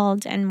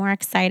thrilled and more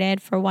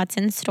excited for what's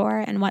in store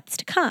and what's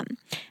to come.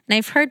 And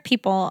I've heard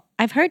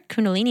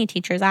Kundalini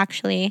teachers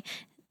actually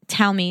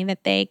tell me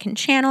that they can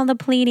channel the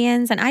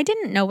Pleiadians, and I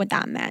didn't know what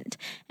that meant.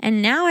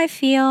 And now I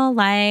feel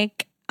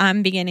like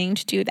I'm beginning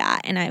to do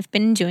that. And I've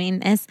been doing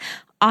this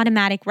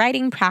automatic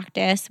writing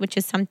practice, which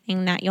is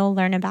something that you'll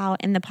learn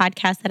about in the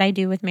podcast that I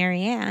do with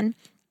Marianne,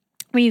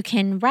 where you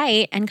can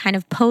write and kind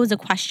of pose a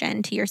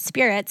question to your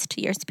spirits,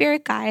 to your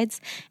spirit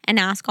guides, and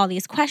ask all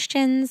these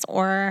questions,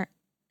 or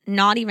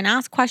not even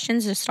ask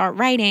questions, just start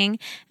writing.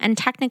 And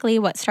technically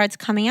what starts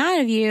coming out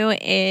of you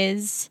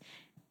is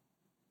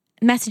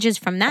messages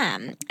from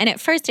them. And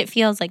at first it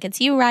feels like it's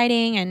you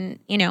writing, and,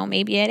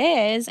 maybe it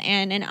is.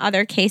 And in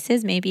other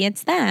cases, maybe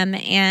it's them.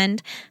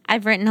 And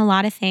I've written a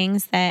lot of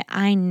things that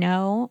I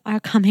know are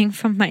coming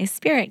from my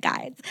spirit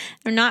guides.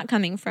 They're not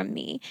coming from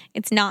me.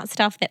 It's not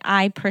stuff that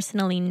I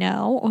personally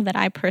know or that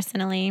I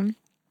personally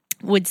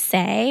would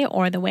say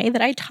or the way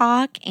that I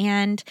talk.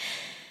 And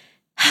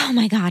oh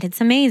my God, it's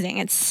amazing.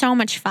 It's so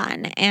much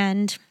fun.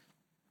 And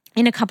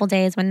in a couple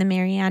days, when the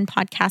Marianne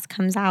podcast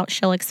comes out,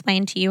 she'll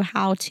explain to you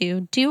how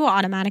to do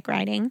automatic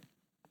writing.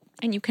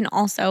 And you can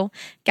also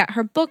get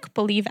her book,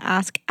 Believe,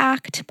 Ask,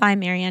 Act by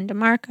Marianne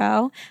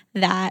DeMarco,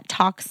 that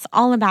talks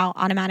all about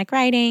automatic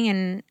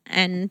writing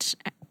and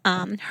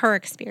her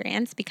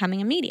experience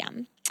becoming a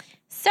medium.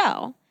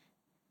 So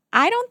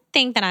I don't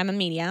think that I'm a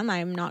medium.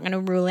 I'm not going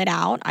to rule it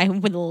out. I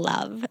would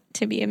love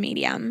to be a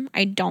medium.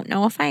 I don't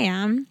know if I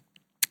am.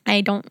 I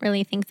don't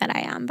really think that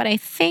I am, but I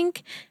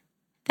think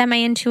that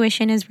my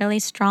intuition is really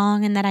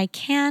strong and that I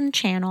can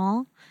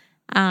channel,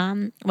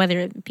 whether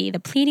it be the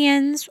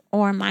Pleiadians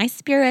or my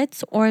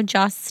spirits or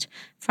just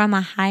from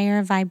a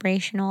higher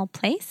vibrational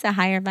place, a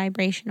higher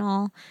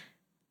vibrational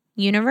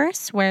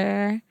universe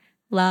where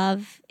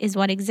love is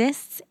what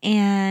exists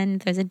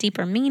and there's a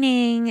deeper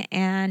meaning.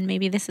 And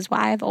maybe this is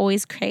why I've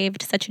always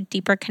craved such a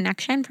deeper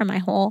connection for my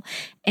whole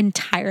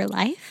entire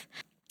life.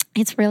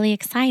 It's really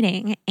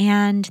exciting,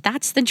 and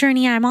that's the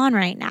journey I'm on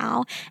right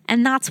now.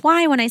 And that's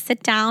why when I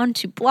sit down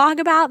to blog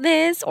about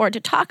this or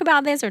to talk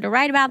about this or to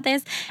write about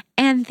this,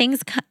 and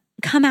things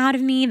come out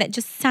of me that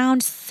just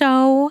sound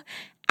so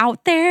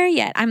out there,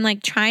 yet I'm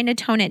like trying to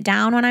tone it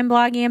down when I'm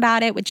blogging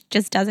about it, which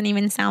just doesn't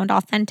even sound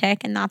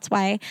authentic. And that's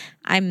why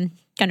I'm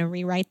going to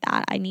rewrite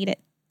that. I need it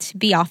to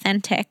be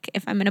authentic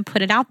if I'm going to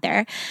put it out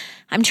there.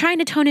 I'm trying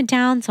to tone it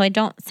down so I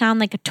don't sound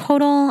like a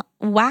total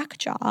whack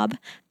job,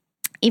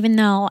 even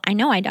though I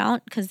know I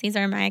don't, because these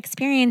are my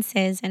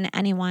experiences, and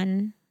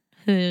anyone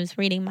who's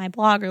reading my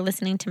blog or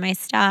listening to my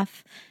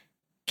stuff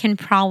can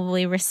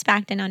probably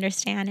respect and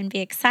understand and be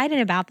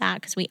excited about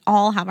that, because we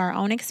all have our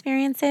own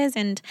experiences.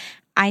 And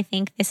I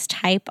think this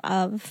type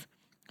of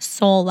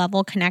soul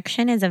level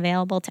connection is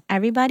available to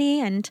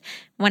everybody. And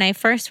when I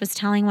first was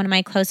telling one of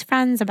my close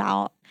friends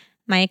about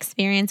my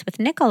experience with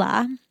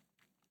Nicola,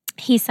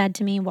 he said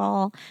to me,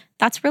 "Well,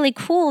 that's really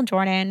cool,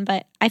 Jordan,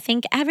 but I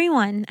think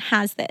everyone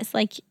has this."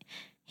 Like,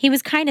 he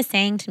was kind of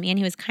saying to me, and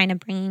he was kind of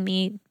bringing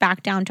me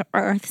back down to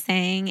earth,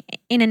 saying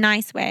in a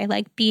nice way,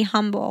 like, be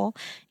humble.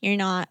 You're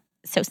not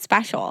so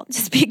special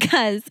just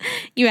because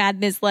you had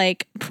this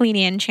like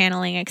Pleiadian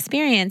channeling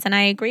experience. And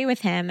I agree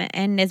with him.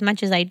 And as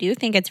much as I do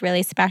think it's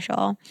really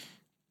special,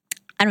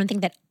 I don't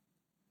think that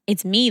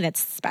it's me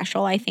that's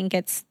special. I think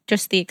it's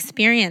just the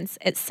experience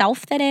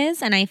itself that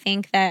is. And I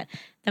think that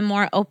the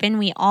more open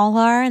we all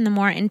are and the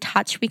more in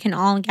touch we can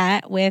all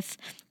get with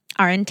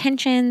our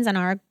intentions and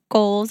our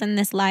goals in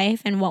this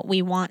life and what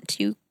we want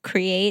to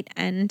create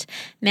and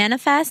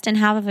manifest and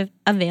have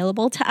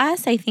available to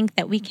us, I think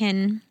that we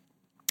can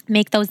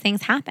make those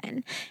things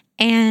happen.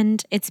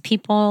 And it's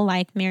people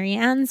like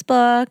Marianne's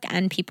book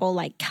and people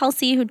like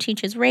Kelsey who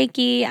teaches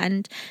Reiki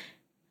and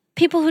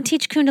people who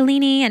teach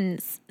Kundalini,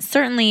 and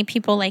certainly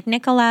people like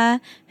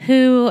Nicola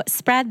who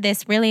spread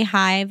this really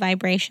high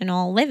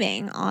vibrational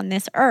living on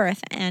this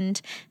earth. And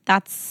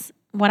that's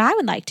what I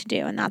would like to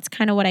do. And that's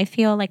kind of what I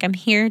feel like I'm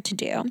here to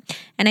do.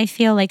 And I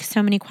feel like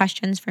so many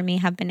questions for me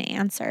have been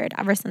answered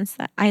ever since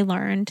that I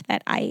learned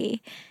that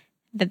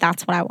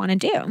that's what I want to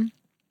do.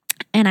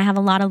 And I have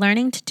a lot of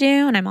learning to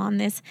do, and I'm on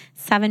this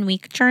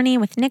 7-week journey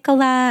with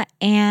Nicola.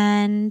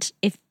 And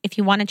if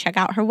you want to check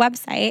out her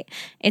website,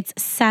 it's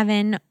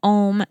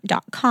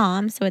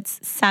 7om.com. So it's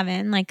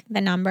 7, like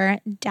the number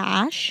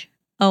dash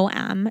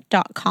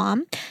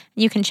om.com.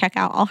 You can check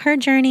out all her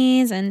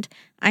journeys, and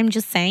I'm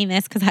just saying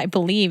this because I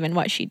believe in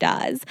what she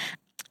does.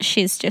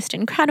 She's just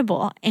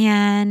incredible.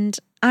 And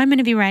I'm going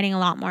to be writing a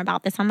lot more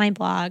about this on my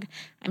blog.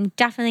 I'm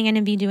definitely going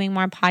to be doing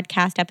more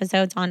podcast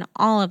episodes on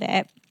all of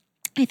it.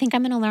 I think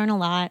I'm going to learn a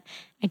lot.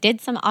 I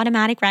did some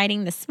automatic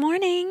writing this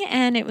morning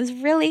and it was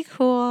really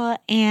cool.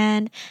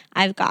 And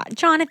I've got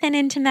Jonathan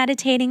into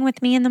meditating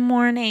with me in the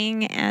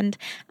morning. And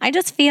I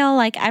just feel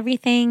like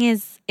everything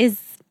is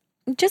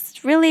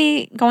just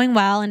really going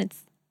well. And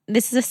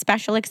this is a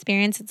special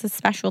experience. It's a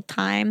special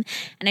time.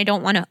 And I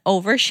don't want to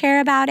overshare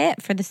about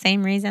it for the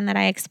same reason that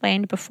I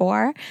explained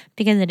before,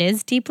 because it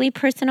is deeply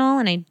personal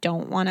and I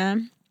don't want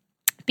to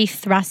be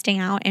thrusting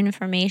out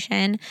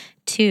information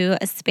to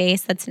a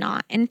space that's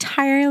not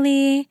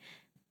entirely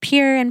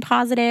pure and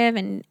positive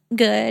and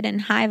good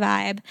and high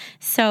vibe.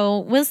 So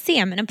we'll see.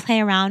 I'm going to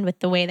play around with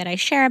the way that I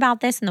share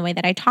about this and the way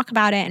that I talk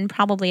about it. And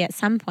probably at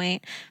some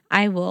point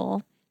I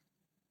will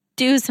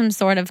do some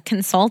sort of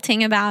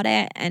consulting about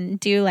it and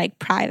do like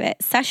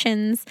private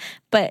sessions.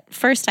 But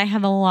first I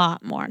have a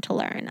lot more to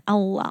learn.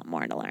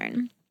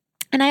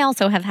 And I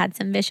also have had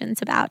some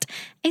visions about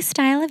a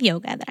style of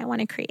yoga that I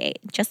want to create,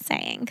 just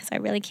saying, because I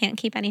really can't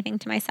keep anything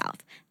to myself.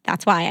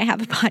 That's why I have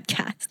a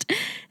podcast.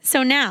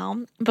 So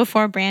now,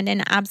 before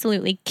Brandon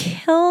absolutely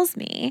kills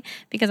me,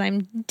 because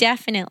I'm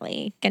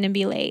definitely going to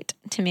be late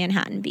to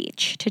Manhattan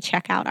Beach to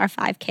check out our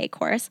 5K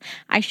course,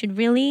 I should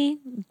really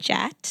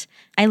jet.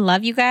 I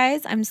love you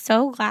guys. I'm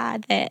so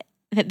glad that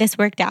this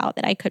worked out,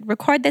 that I could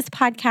record this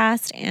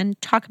podcast and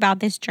talk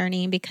about this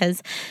journey,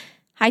 because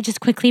I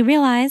just quickly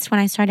realized when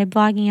I started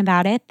blogging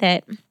about it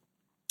that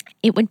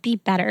it would be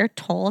better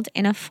told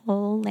in a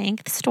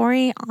full-length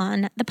story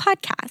on the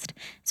podcast.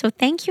 So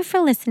thank you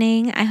for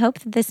listening. I hope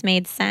that this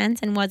made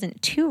sense and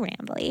wasn't too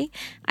rambly.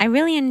 I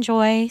really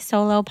enjoy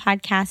solo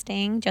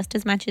podcasting just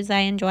as much as I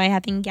enjoy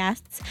having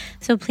guests.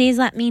 So please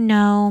let me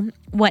know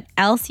what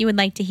else you would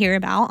like to hear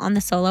about on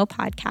the solo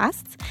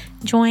podcasts.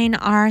 Join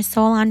our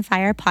Soul on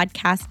Fire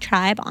podcast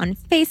tribe on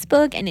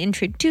Facebook and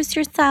introduce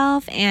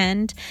yourself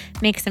and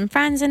make some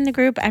friends in the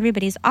group.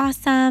 Everybody's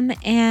awesome.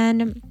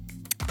 And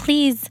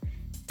please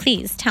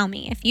tell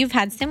me if you've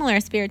had similar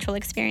spiritual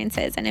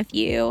experiences, and if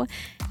you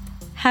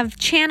have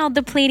channeled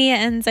the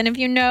Pleiadians, and if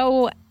you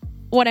know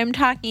what I'm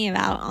talking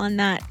about on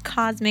that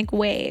cosmic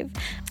wave.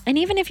 And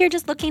even if you're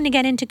just looking to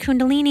get into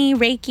Kundalini,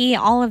 Reiki,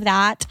 all of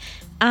that,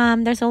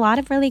 there's a lot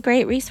of really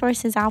great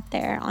resources out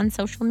there on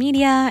social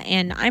media,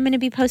 and I'm going to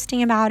be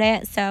posting about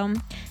it. So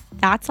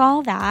that's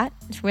all that.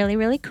 It's really,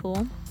 really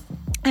cool.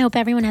 I hope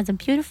everyone has a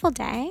beautiful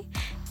day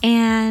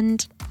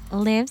and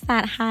lives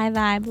that high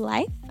vibe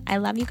life. I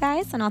love you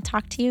guys, and I'll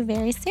talk to you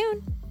very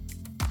soon.